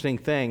an interesting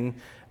thing.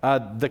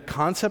 The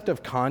concept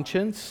of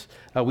conscience,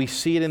 we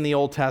see it in the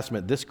Old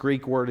Testament. This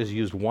Greek word is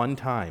used one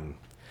time.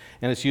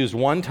 And it's used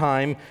one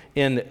time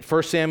in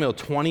 1 Samuel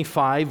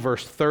 25,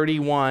 verse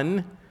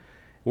 31,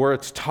 where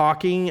it's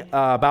talking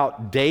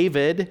about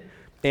David,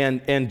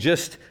 and it's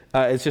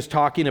just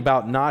talking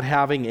about not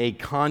having a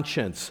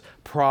conscience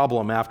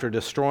problem after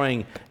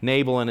destroying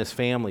Nabal and his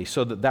family.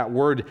 So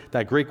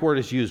that Greek word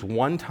is used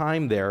one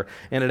time there,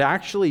 and it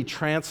actually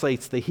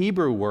translates the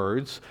Hebrew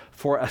words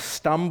for a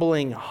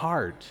stumbling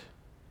heart.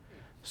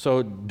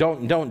 So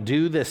don't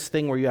do this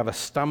thing where you have a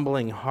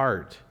stumbling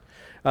heart.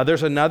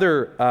 There's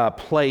another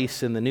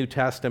place in the New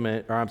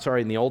Testament,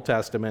 in the Old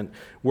Testament,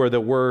 where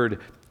the word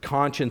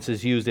conscience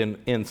is used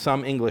in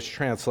some English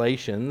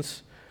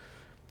translations.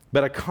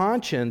 But a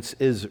conscience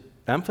is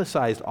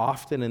emphasized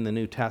often in the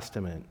New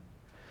Testament.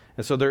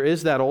 And so there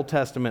is that Old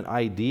Testament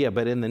idea,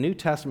 but in the New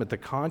Testament, the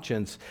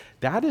conscience,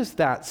 that is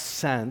that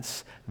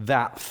sense,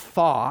 that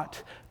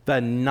thought, the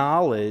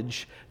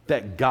knowledge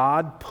that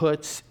God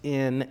puts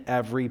in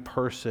every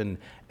person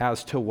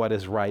as to what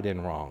is right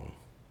and wrong.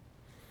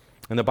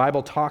 And the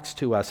Bible talks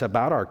to us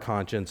about our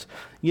conscience.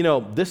 You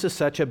know, this is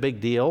such a big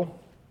deal.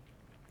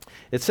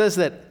 It says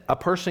that a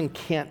person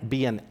can't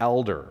be an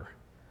elder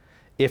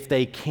if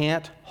they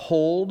can't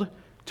hold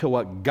to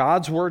what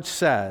God's Word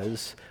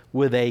says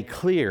with a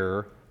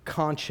clear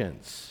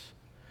conscience.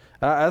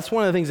 That's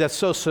one of the things that's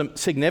so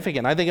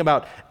significant. I think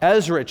about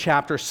Ezra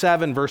chapter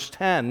 7, verse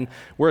 10,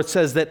 where it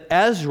says that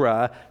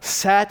Ezra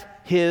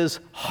set his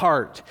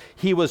heart.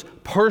 He was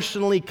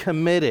personally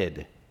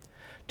committed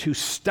to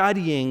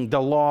studying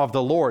the law of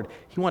the Lord.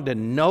 He wanted to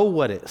know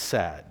what it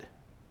said.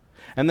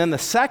 And then the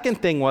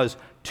second thing was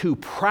to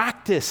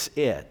practice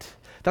it.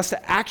 That's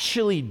to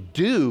actually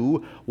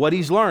do what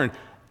he's learned.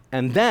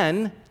 And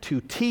then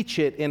to teach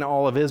it in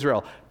all of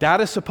Israel.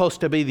 That is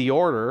supposed to be the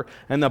order.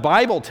 And the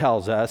Bible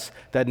tells us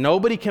that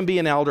nobody can be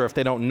an elder if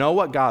they don't know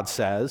what God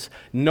says.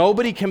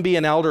 Nobody can be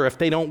an elder if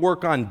they don't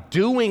work on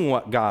doing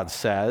what God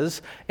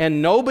says.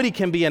 And nobody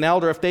can be an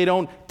elder if they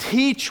don't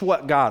teach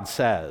what God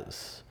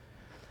says.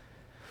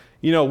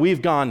 You know,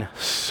 we've gone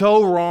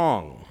so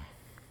wrong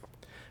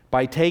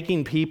by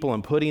taking people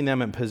and putting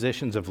them in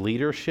positions of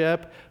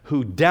leadership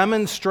who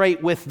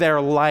demonstrate with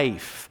their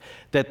life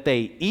that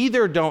they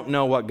either don't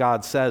know what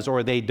God says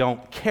or they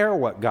don't care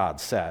what God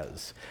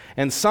says.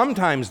 And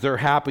sometimes they're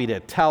happy to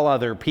tell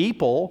other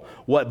people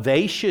what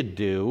they should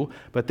do,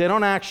 but they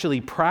don't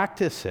actually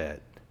practice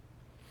it.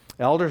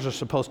 Elders are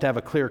supposed to have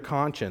a clear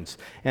conscience.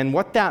 And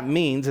what that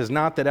means is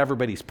not that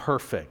everybody's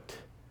perfect,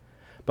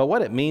 but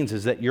what it means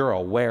is that you're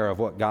aware of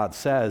what God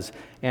says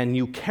and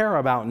you care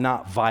about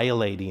not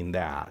violating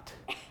that.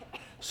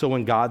 So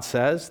when God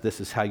says, this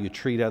is how you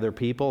treat other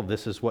people,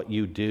 this is what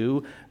you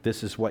do,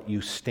 this is what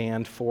you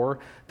stand for,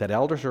 that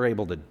elders are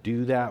able to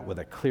do that with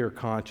a clear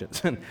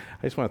conscience. And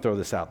I just want to throw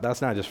this out.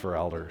 That's not just for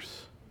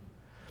elders.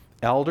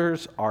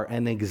 Elders are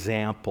an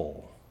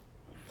example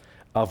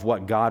of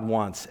what God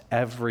wants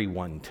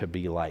everyone to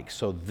be like.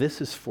 So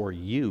this is for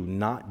you,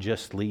 not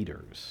just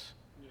leaders.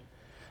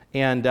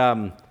 And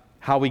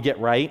how we get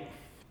right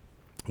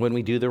when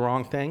we do the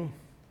wrong thing?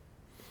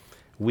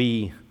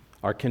 We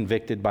are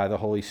convicted by the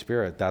Holy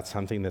Spirit. That's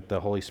something that the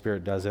Holy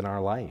Spirit does in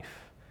our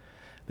life.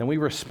 Then we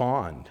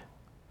respond.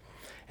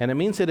 And it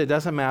means that it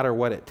doesn't matter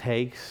what it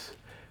takes.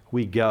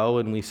 We go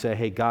and we say,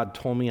 hey, God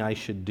told me I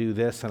should do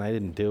this and I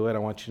didn't do it. I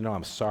want you to know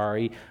I'm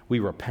sorry. We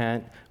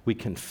repent. We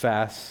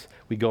confess.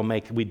 We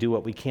do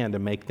what we can to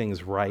make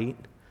things right.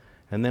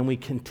 And then we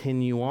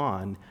continue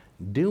on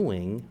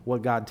doing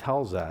what God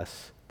tells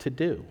us to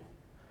do,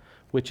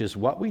 which is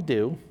what we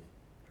do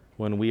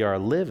when we are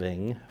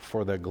living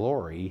for the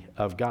glory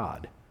of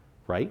God,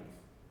 right?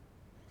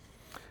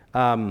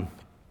 The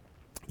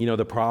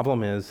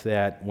problem is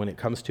that when it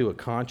comes to a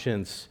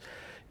conscience,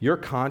 your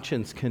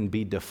conscience can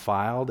be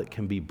defiled, it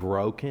can be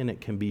broken,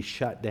 it can be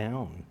shut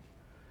down.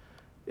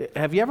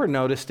 Have you ever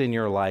noticed in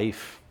your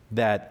life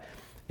that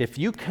if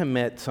you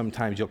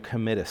sometimes you'll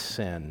commit a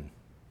sin,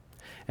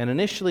 and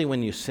initially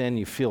when you sin,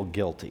 you feel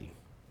guilty.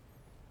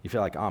 You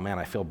feel like, oh man,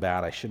 I feel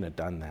bad, I shouldn't have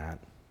done that.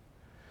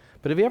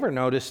 But have you ever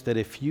noticed that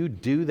if you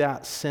do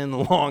that sin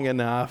long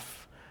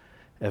enough,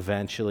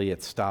 eventually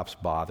it stops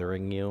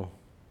bothering you?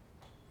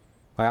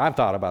 I've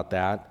thought about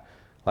that,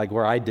 like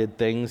where I did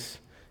things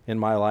in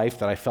my life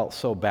that I felt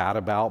so bad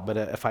about, but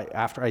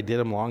after I did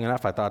them long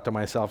enough, I thought to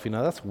myself,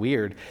 that's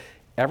weird.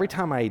 Every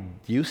time I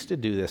used to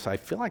do this, I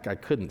feel like I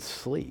couldn't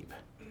sleep.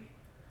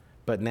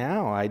 But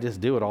now I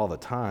just do it all the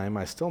time.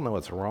 I still know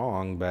it's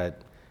wrong,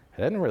 but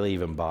it doesn't really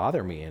even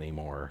bother me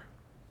anymore.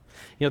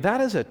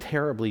 That is a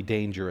terribly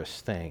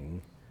dangerous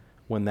thing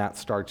when that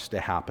starts to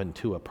happen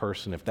to a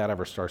person, if that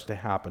ever starts to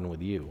happen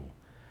with you.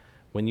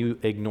 When you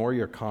ignore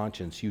your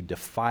conscience, you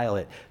defile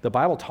it. The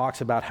Bible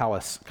talks about how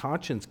a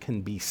conscience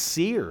can be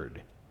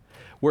seared,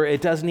 where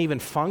it doesn't even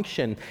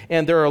function.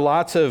 And there are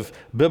lots of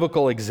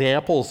biblical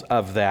examples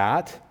of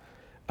that,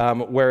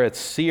 where it's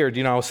seared.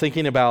 I was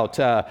thinking about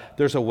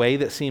there's a way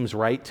that seems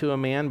right to a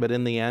man, but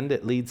in the end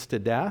it leads to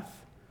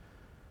death.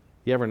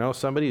 You ever know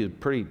somebody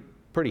who's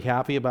pretty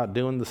happy about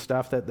doing the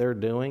stuff that they're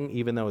doing,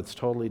 even though it's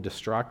totally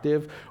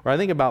destructive? Or I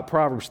think about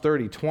Proverbs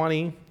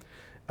 30:20.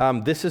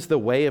 This is the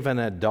way of an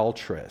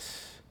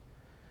adulteress.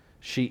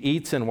 She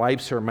eats and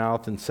wipes her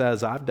mouth and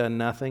says, I've done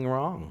nothing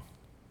wrong.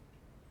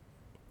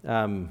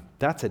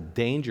 That's a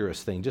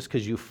dangerous thing. Just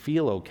because you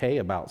feel okay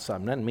about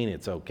something doesn't mean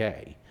it's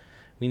okay.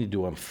 We need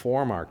to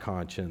inform our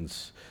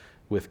conscience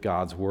with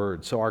God's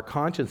word. So our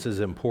conscience is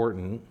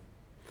important.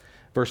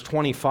 Verse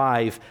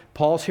 25,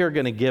 Paul's here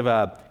going to give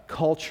a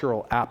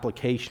cultural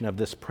application of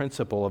this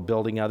principle of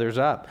building others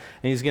up.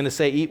 And he's going to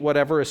say, eat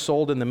whatever is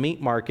sold in the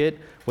meat market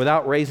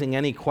without raising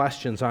any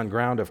questions on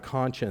ground of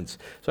conscience.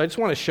 So I just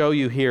want to show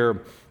you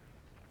here,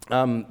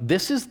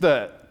 this is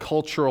the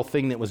cultural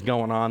thing that was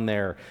going on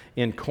there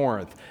in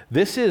Corinth.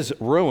 This is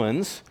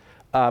ruins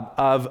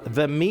of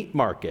the meat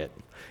market.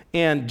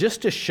 And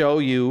just to show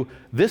you,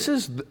 this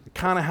is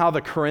kind of how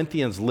the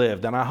Corinthians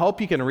lived. And I hope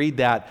you can read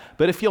that.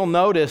 But if you'll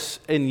notice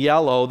in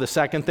yellow, the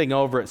second thing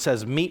over, it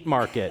says meat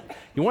market.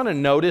 You want to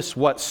notice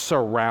what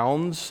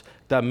surrounds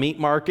the meat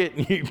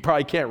market. You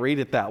probably can't read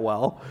it that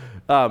well.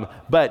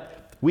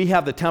 But we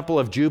have the temple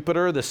of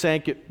Jupiter, the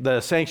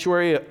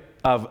sanctuary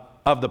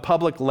of the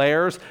public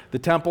lairs, the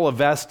temple of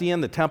Vestian,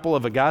 the temple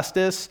of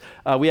Augustus.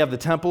 We have the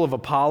temple of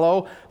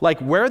Apollo. Like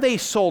where they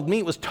sold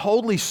meat was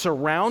totally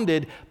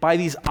surrounded by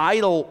these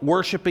idol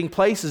worshiping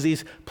places,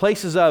 these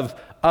places of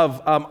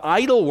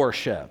idol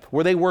worship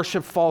where they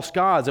worship false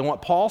gods. And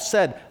what Paul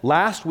said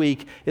last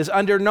week is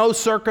under no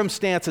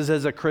circumstances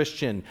as a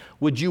Christian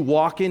would you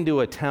walk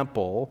into a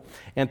temple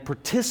and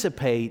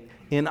participate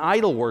in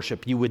idol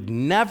worship. You would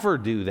never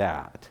do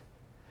that.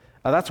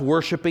 That's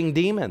worshiping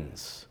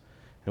demons.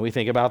 And we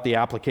think about the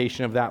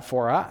application of that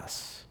for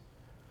us.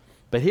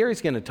 But here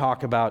he's going to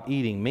talk about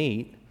eating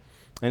meat.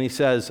 And he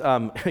says,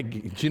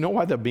 do you know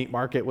why the meat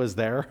market was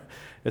there?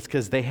 It's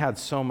because they had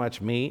so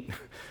much meat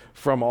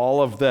from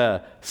all of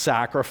the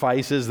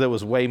sacrifices that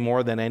was way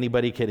more than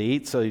anybody could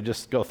eat. So you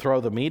just go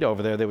throw the meat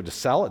over there. They would just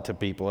sell it to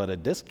people at a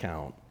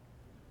discount.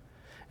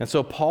 And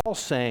so Paul's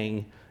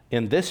saying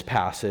in this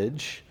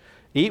passage,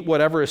 eat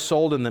whatever is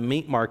sold in the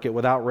meat market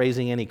without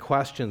raising any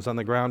questions on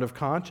the ground of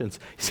conscience.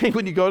 You see,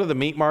 when you go to the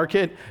meat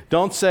market,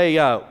 don't say,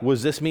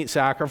 was this meat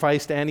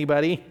sacrificed to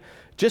anybody?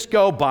 Just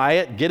go buy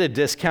it, get a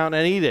discount,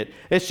 and eat it.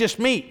 It's just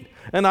meat.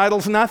 An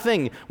idol's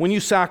nothing. When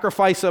you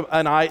sacrifice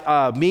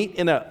meat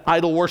in an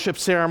idol worship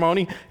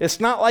ceremony,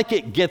 it's not like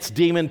it gets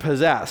demon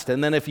possessed.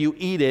 And then if you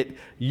eat it,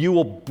 you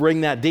will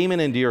bring that demon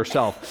into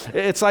yourself.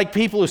 It's like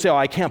people who say, oh,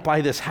 I can't buy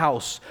this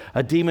house.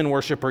 A demon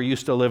worshiper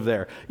used to live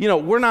there.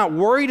 We're not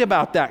worried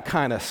about that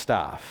kind of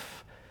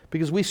stuff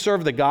because we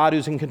serve the God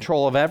who's in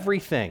control of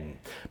everything.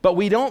 But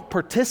we don't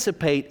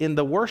participate in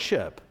the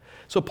worship.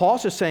 So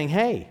Paul's just saying,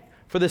 hey,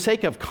 for the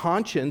sake of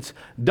conscience,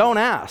 don't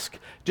ask.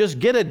 Just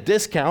get a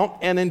discount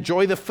and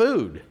enjoy the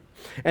food.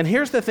 And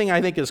here's the thing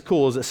I think is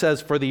cool is it says,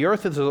 for the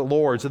earth is the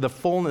Lord's and the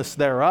fullness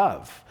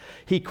thereof.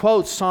 He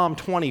quotes Psalm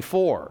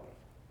 24.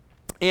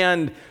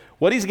 And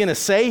what he's going to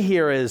say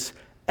here is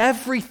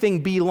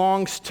everything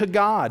belongs to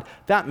God.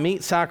 That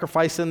meat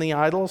sacrificed in the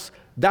idols,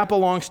 that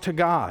belongs to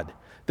God.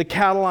 The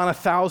cattle on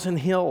 1,000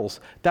 hills,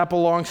 that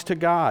belongs to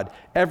God.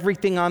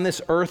 Everything on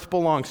this earth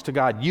belongs to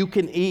God. You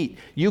can eat,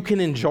 you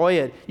can enjoy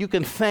it, you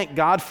can thank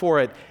God for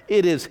it.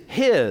 It is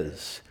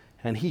His,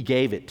 and He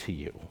gave it to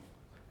you.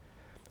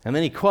 And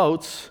then he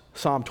quotes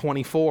Psalm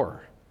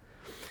 24,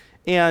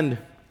 and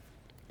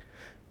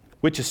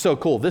which is so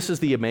cool. This is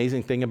the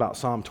amazing thing about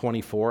Psalm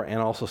 24 and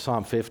also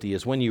Psalm 50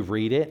 is when you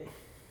read it,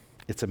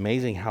 it's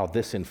amazing how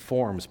this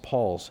informs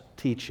Paul's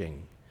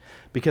teaching.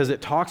 Because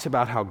it talks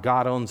about how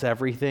God owns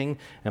everything,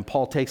 and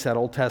Paul takes that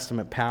Old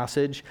Testament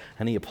passage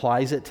and he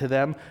applies it to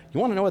them. You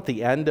want to know what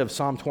the end of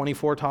Psalm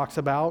 24 talks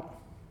about?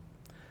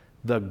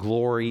 The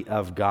glory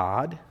of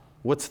God.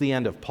 What's the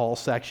end of Paul's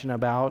section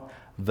about?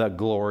 The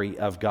glory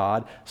of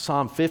God.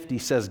 Psalm 50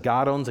 says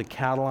God owns a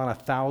cattle on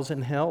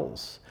 1,000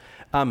 hills.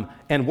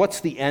 And what's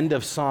the end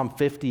of Psalm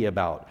 50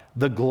 about?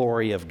 The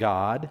glory of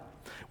God.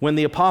 When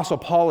the Apostle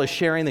Paul is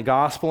sharing the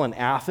gospel in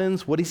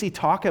Athens, what does he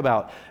talk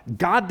about?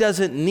 God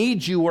doesn't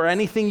need you or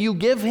anything you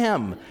give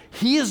him.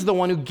 He is the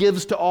one who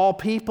gives to all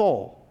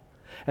people.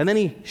 And then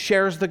he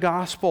shares the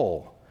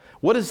gospel.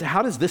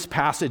 How does this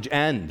passage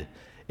end?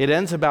 It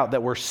ends about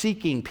that we're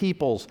seeking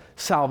people's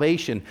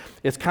salvation.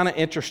 It's kind of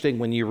interesting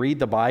when you read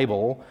the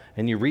Bible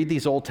and you read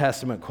these Old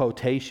Testament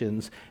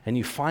quotations and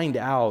you find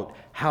out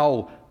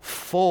how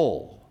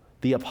full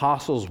the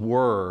apostles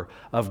were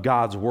of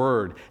God's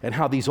word, and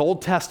how these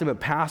Old Testament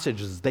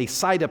passages, they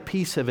cite a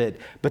piece of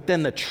it, but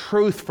then the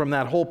truth from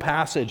that whole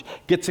passage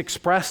gets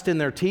expressed in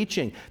their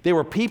teaching. They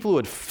were people who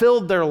had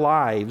filled their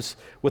lives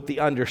with the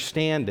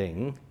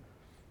understanding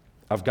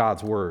of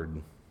God's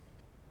word.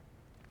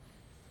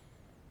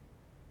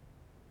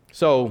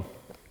 So,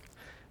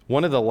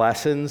 one of the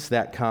lessons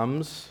that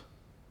comes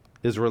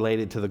is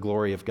related to the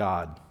glory of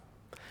God.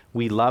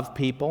 We love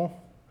people,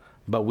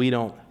 but we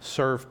don't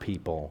serve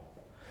people.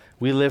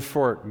 We live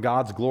for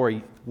God's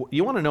glory.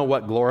 You want to know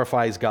what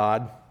glorifies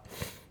God?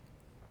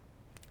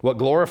 What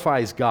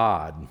glorifies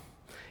God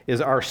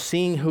is our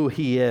seeing who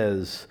He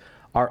is,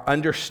 our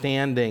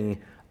understanding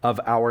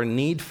of our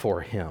need for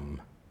Him.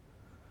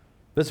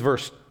 This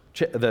verse,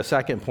 the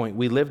second point,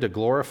 we live to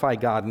glorify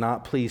God,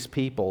 not please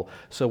people.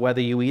 So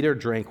whether you eat or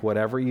drink,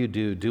 whatever you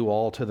do, do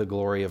all to the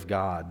glory of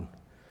God.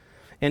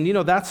 And you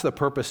know, that's the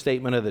purpose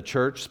statement of the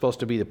church,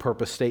 supposed to be the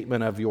purpose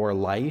statement of your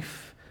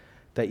life.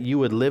 That you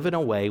would live in a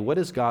way, what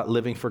is God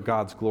living for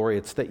God's glory?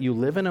 It's that you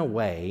live in a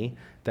way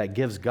that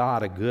gives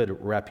God a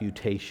good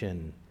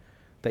reputation,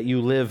 that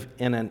you live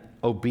in an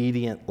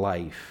obedient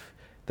life,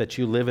 that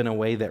you live in a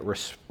way that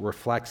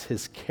reflects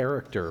His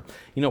character.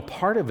 You know,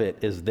 part of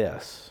it is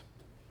this,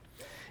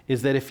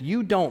 is that if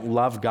you don't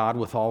love God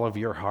with all of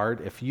your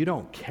heart, if you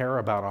don't care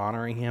about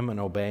honoring Him and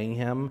obeying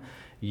Him,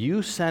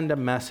 you send a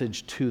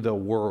message to the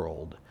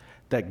world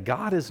that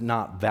God is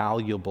not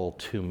valuable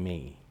to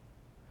me.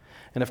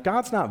 And if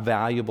God's not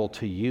valuable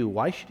to you,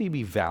 why should He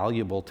be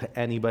valuable to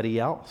anybody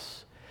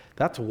else?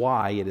 That's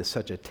why it is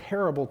such a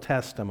terrible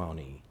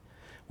testimony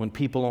when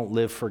people don't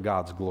live for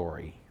God's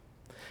glory.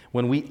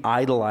 When we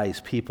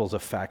idolize people's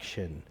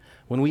affection,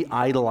 when we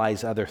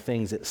idolize other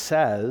things, it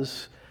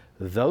says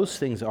those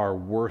things are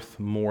worth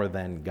more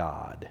than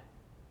God.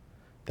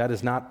 That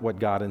is not what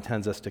God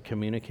intends us to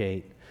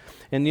communicate.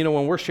 And you know,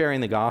 when we're sharing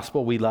the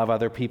gospel, we love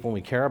other people and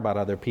we care about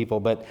other people,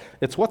 but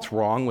it's what's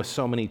wrong with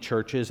so many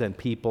churches and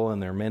people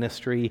and their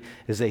ministry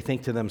is they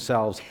think to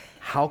themselves,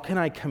 how can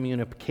I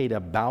communicate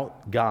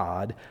about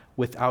God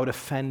without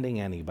offending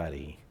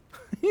anybody?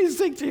 You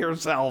think to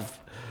yourself,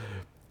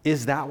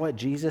 is that what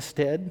Jesus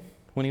did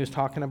when He was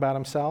talking about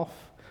Himself?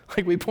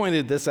 Like we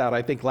pointed this out,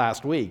 I think,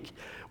 last week.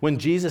 When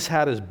Jesus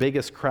had His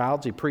biggest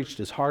crowds, He preached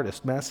His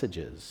hardest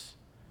messages.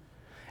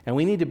 And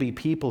we need to be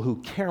people who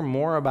care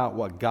more about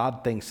what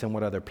God thinks than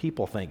what other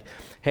people think.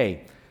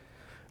 Hey,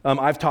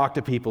 I've talked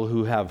to people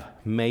who have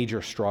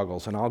major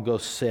struggles, and I'll go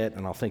sit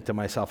and I'll think to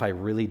myself, I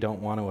really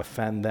don't want to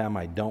offend them.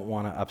 I don't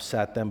want to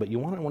upset them. But you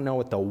want to know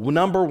what the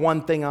number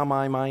one thing on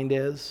my mind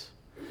is?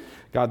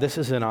 God, this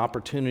is an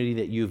opportunity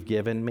that you've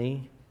given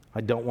me. I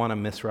don't want to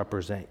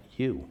misrepresent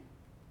you.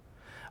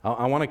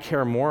 I want to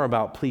care more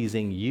about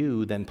pleasing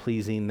you than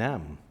pleasing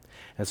them.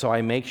 And so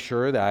I make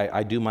sure that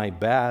I do my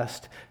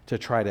best to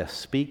try to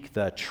speak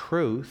the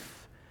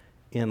truth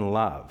in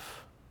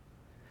love.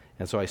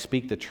 And so I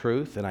speak the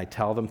truth and I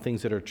tell them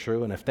things that are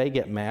true. And if they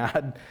get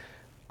mad,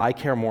 I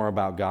care more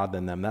about God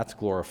than them. That's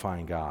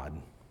glorifying God.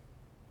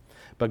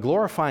 But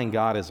glorifying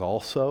God is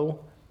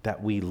also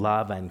that we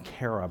love and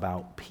care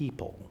about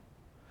people.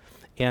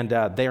 And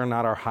they are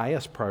not our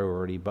highest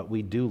priority, but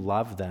we do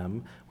love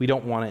them. We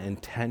don't want to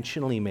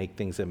intentionally make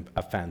things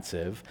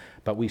offensive,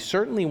 but we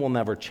certainly will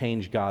never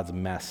change God's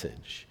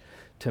message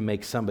to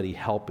make somebody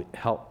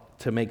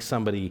to make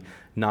somebody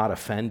not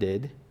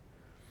offended.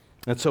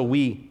 And so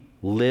we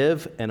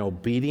live an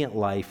obedient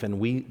life, and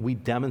we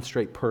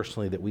demonstrate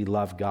personally that we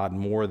love God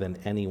more than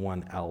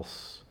anyone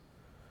else.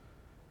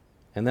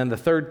 And then the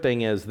third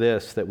thing is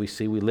this, that we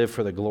see we live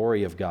for the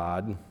glory of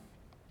God.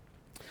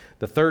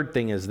 The third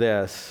thing is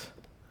this,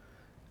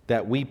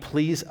 that we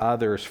please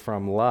others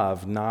from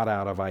love, not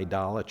out of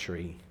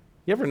idolatry.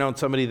 You ever known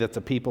somebody that's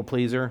a people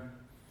pleaser?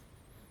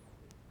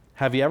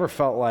 Have you ever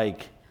felt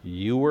like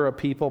you were a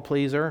people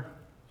pleaser?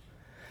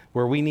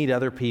 Where we need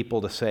other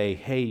people to say,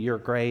 hey, you're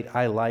great,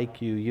 I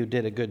like you, you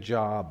did a good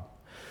job.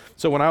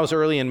 So when I was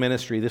early in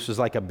ministry, this was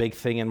like a big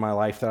thing in my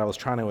life that I was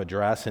trying to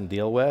address and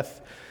deal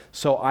with.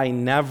 So I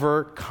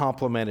never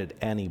complimented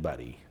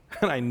anybody,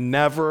 and I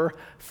never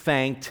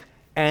thanked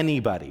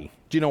anybody.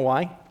 Do you know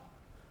why?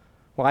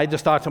 Well, I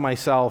just thought to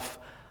myself,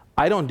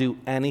 I don't do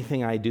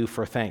anything I do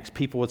for thanks.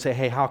 People would say,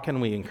 hey, how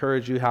can we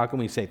encourage you? How can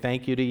we say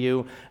thank you to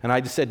you? And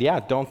I just said, yeah,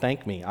 don't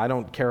thank me. I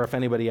don't care if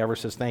anybody ever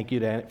says thank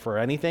you for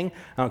anything.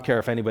 I don't care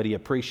if anybody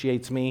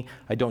appreciates me.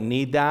 I don't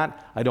need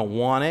that. I don't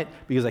want it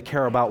because I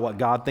care about what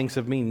God thinks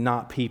of me,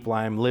 not people.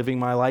 I'm living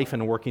my life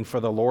and working for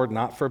the Lord,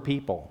 not for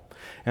people.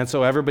 And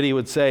so everybody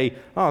would say,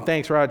 oh,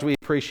 thanks, Raj, we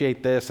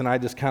appreciate this. And I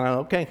just kind of,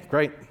 okay,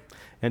 great,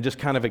 and just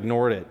kind of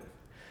ignored it.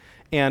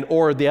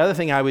 Or the other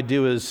thing I would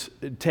do is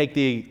take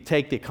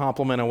the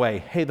compliment away.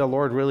 Hey, the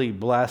Lord really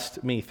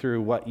blessed me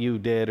through what you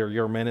did or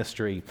your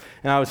ministry.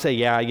 And I would say,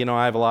 yeah,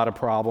 I have a lot of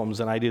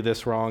problems and I do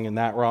this wrong and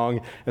that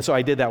wrong. And so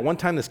I did that. One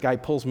time this guy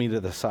pulls me to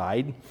the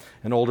side,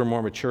 an older,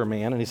 more mature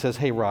man, and he says,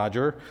 hey,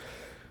 Roger,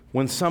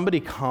 when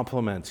somebody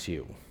compliments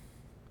you,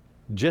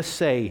 just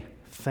say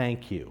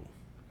thank you.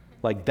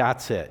 Like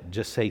that's it.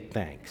 Just say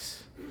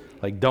thanks.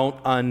 Like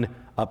don't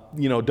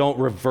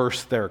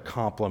reverse their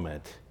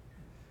compliment.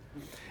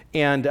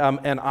 And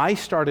I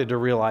started to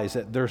realize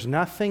that there's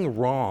nothing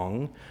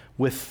wrong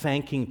with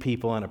thanking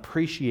people and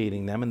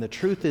appreciating them. And the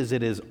truth is,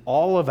 it is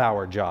all of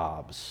our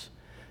jobs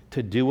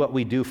to do what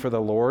we do for the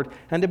Lord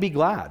and to be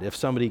glad. If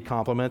somebody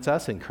compliments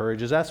us,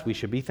 encourages us, we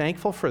should be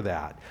thankful for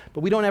that.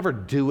 But we don't ever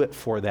do it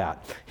for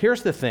that.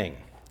 Here's the thing.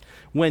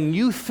 When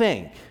you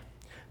think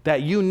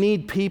that you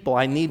need people,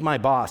 I need my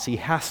boss, he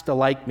has to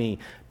like me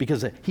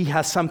because he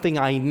has something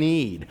I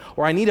need,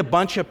 or I need a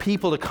bunch of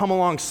people to come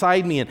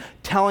alongside me and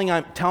tell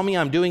me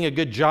I'm doing a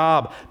good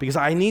job because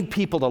I need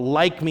people to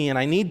like me and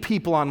I need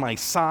people on my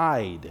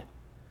side.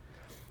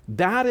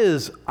 That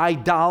is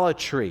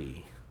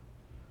idolatry.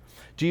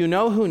 Do you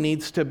know who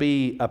needs to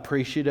be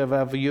appreciative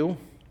of you?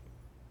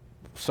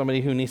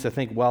 Somebody who needs to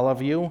think well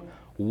of you?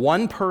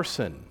 One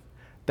person.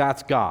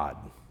 That's God.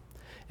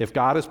 If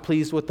God is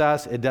pleased with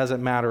us, it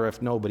doesn't matter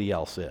if nobody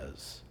else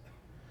is.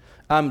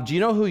 Do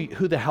you know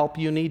who the help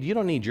you need? You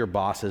don't need your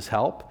boss's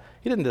help.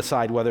 He didn't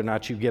decide whether or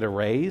not you get a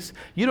raise.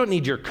 You don't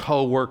need your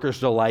coworkers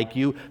to like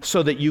you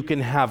so that you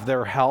can have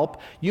their help.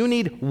 You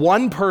need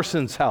one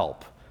person's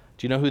help.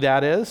 Do you know who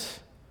that is?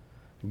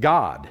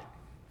 God.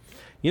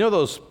 You know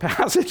those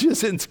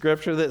passages in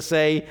Scripture that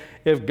say,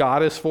 if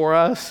God is for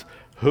us,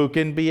 who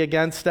can be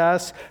against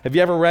us? Have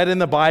you ever read in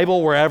the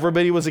Bible where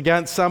everybody was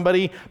against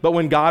somebody, but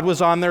when God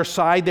was on their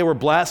side, they were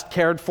blessed,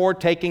 cared for,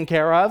 taken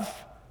care of?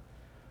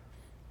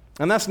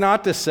 And that's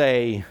not to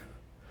say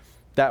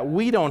that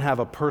we don't have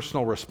a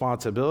personal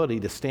responsibility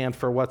to stand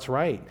for what's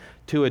right,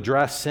 to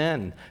address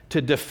sin,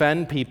 to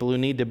defend people who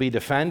need to be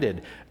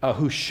defended,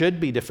 who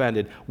should be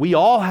defended. We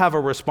all have a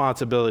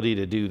responsibility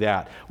to do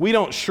that. We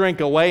don't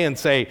shrink away and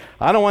say,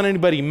 I don't want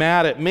anybody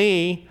mad at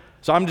me,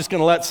 so I'm just going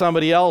to let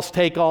somebody else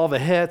take all the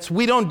hits.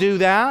 We don't do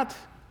that.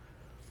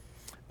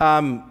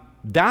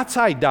 That's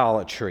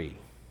idolatry.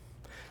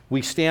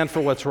 We stand for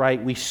what's right.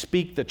 We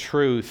speak the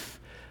truth.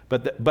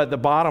 But the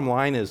bottom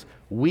line is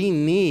we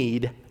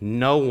need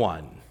no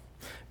one.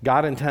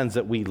 God intends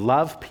that we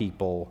love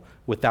people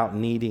without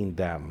needing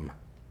them.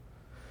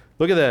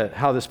 Look at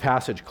how this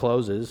passage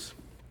closes.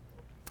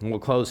 And we'll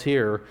close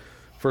here.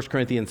 1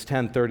 Corinthians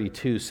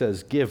 10:32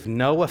 says, give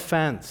no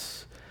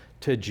offense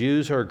to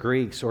Jews or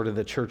Greeks or to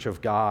the church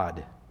of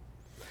God.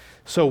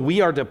 So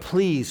we are to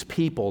please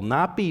people,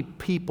 not be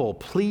people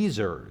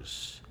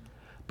pleasers,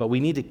 but we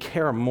need to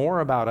care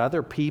more about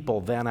other people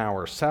than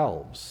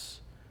ourselves.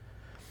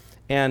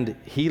 And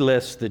he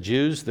lists the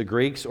Jews, the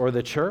Greeks, or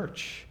the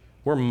church.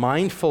 We're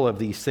mindful of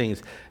these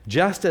things.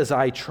 Just as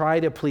I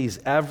try to please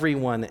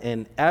everyone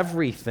in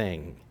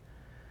everything,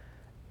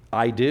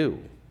 I do,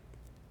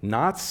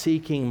 not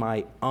seeking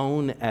my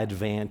own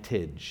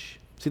advantage.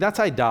 See, that's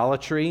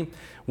idolatry.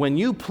 When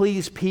you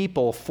please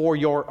people for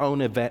your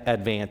own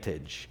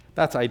advantage,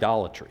 that's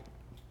idolatry.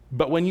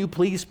 But when you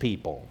please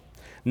people,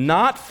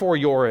 not for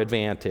your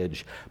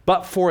advantage,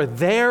 but for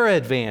their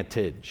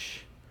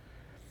advantage,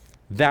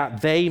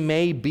 that they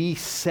may be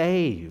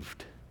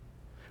saved.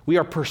 We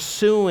are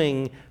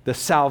pursuing the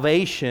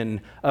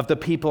salvation of the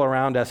people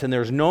around us, and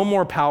there's no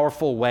more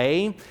powerful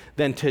way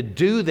than to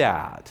do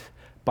that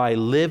by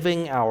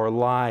living our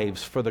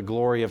lives for the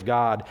glory of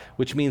God,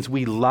 which means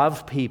we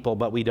love people,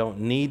 but we don't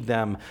need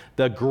them.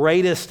 The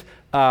greatest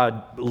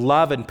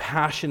love and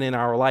passion in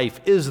our life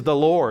is the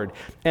Lord,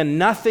 and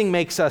nothing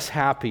makes us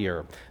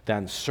happier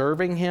than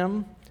serving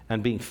Him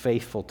and being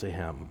faithful to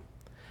Him.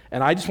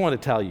 And I just want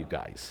to tell you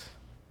guys,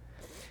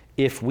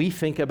 if we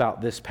think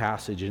about this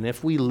passage and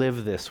if we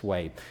live this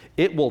way,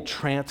 it will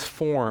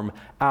transform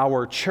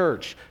our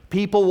church.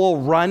 People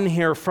will run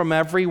here from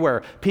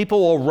everywhere.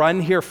 People will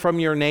run here from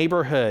your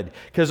neighborhood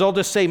because they'll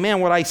just say, man,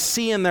 what I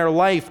see in their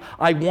life,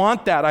 I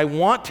want that. I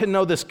want to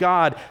know this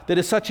God that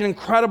is such an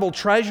incredible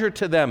treasure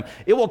to them.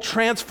 It will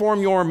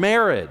transform your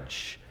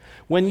marriage.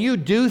 When you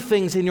do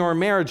things in your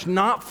marriage,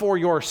 not for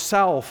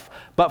yourself,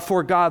 but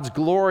for God's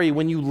glory,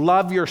 when you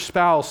love your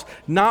spouse,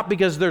 not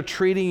because they're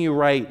treating you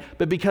right,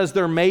 but because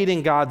they're made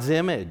in God's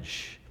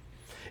image.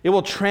 It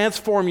will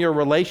transform your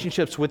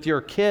relationships with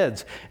your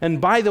kids.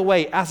 And by the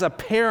way, as a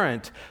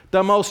parent,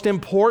 the most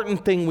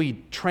important thing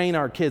we train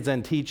our kids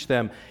and teach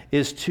them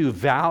is to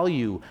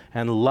value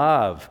and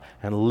love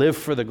and live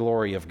for the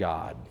glory of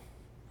God.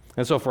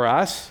 And so for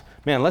us,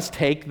 man, let's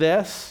take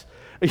this.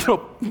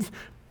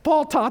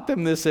 Paul taught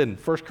them this in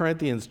 1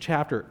 Corinthians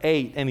chapter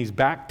 8, and he's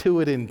back to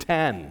it in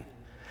 10.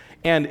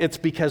 And it's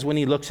because when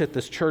he looks at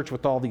this church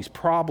with all these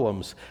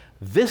problems,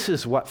 this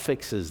is what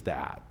fixes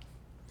that.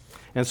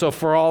 And so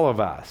for all of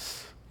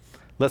us,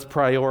 let's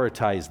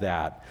prioritize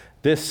that.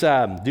 This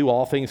do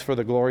all things for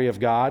the glory of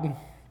God,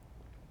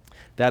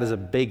 that is a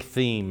big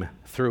theme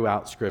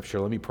throughout Scripture.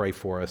 Let me pray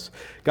for us.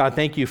 God,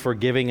 thank you for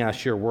giving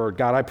us your word.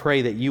 God, I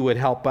pray that you would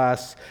help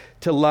us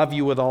to love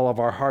you with all of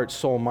our heart,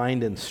 soul,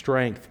 mind, and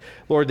strength.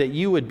 Lord, that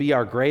you would be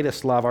our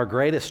greatest love, our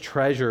greatest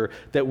treasure,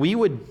 that we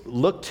would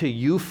look to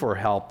you for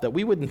help, that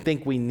we wouldn't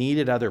think we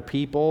needed other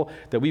people,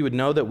 that we would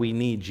know that we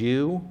need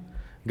you.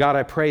 God,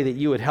 I pray that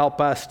you would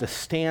help us to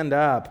stand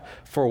up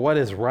for what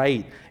is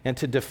right and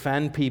to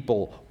defend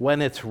people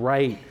when it's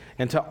right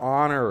and to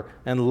honor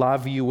and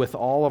love you with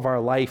all of our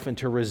life and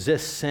to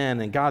resist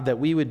sin. And God, that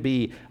we would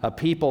be a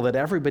people that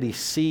everybody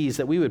sees,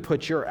 that we would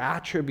put your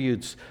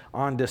attributes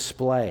on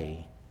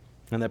display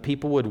and that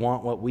people would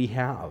want what we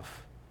have.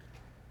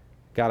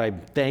 God, I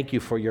thank you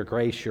for your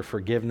grace, your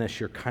forgiveness,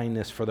 your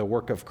kindness, for the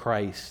work of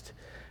Christ,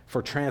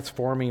 for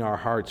transforming our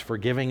hearts, for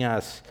giving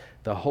us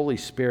the Holy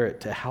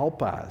Spirit to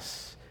help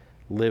us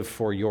live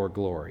for your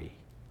glory.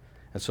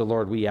 And so,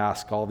 Lord, we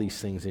ask all these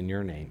things in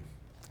your name.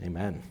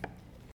 Amen.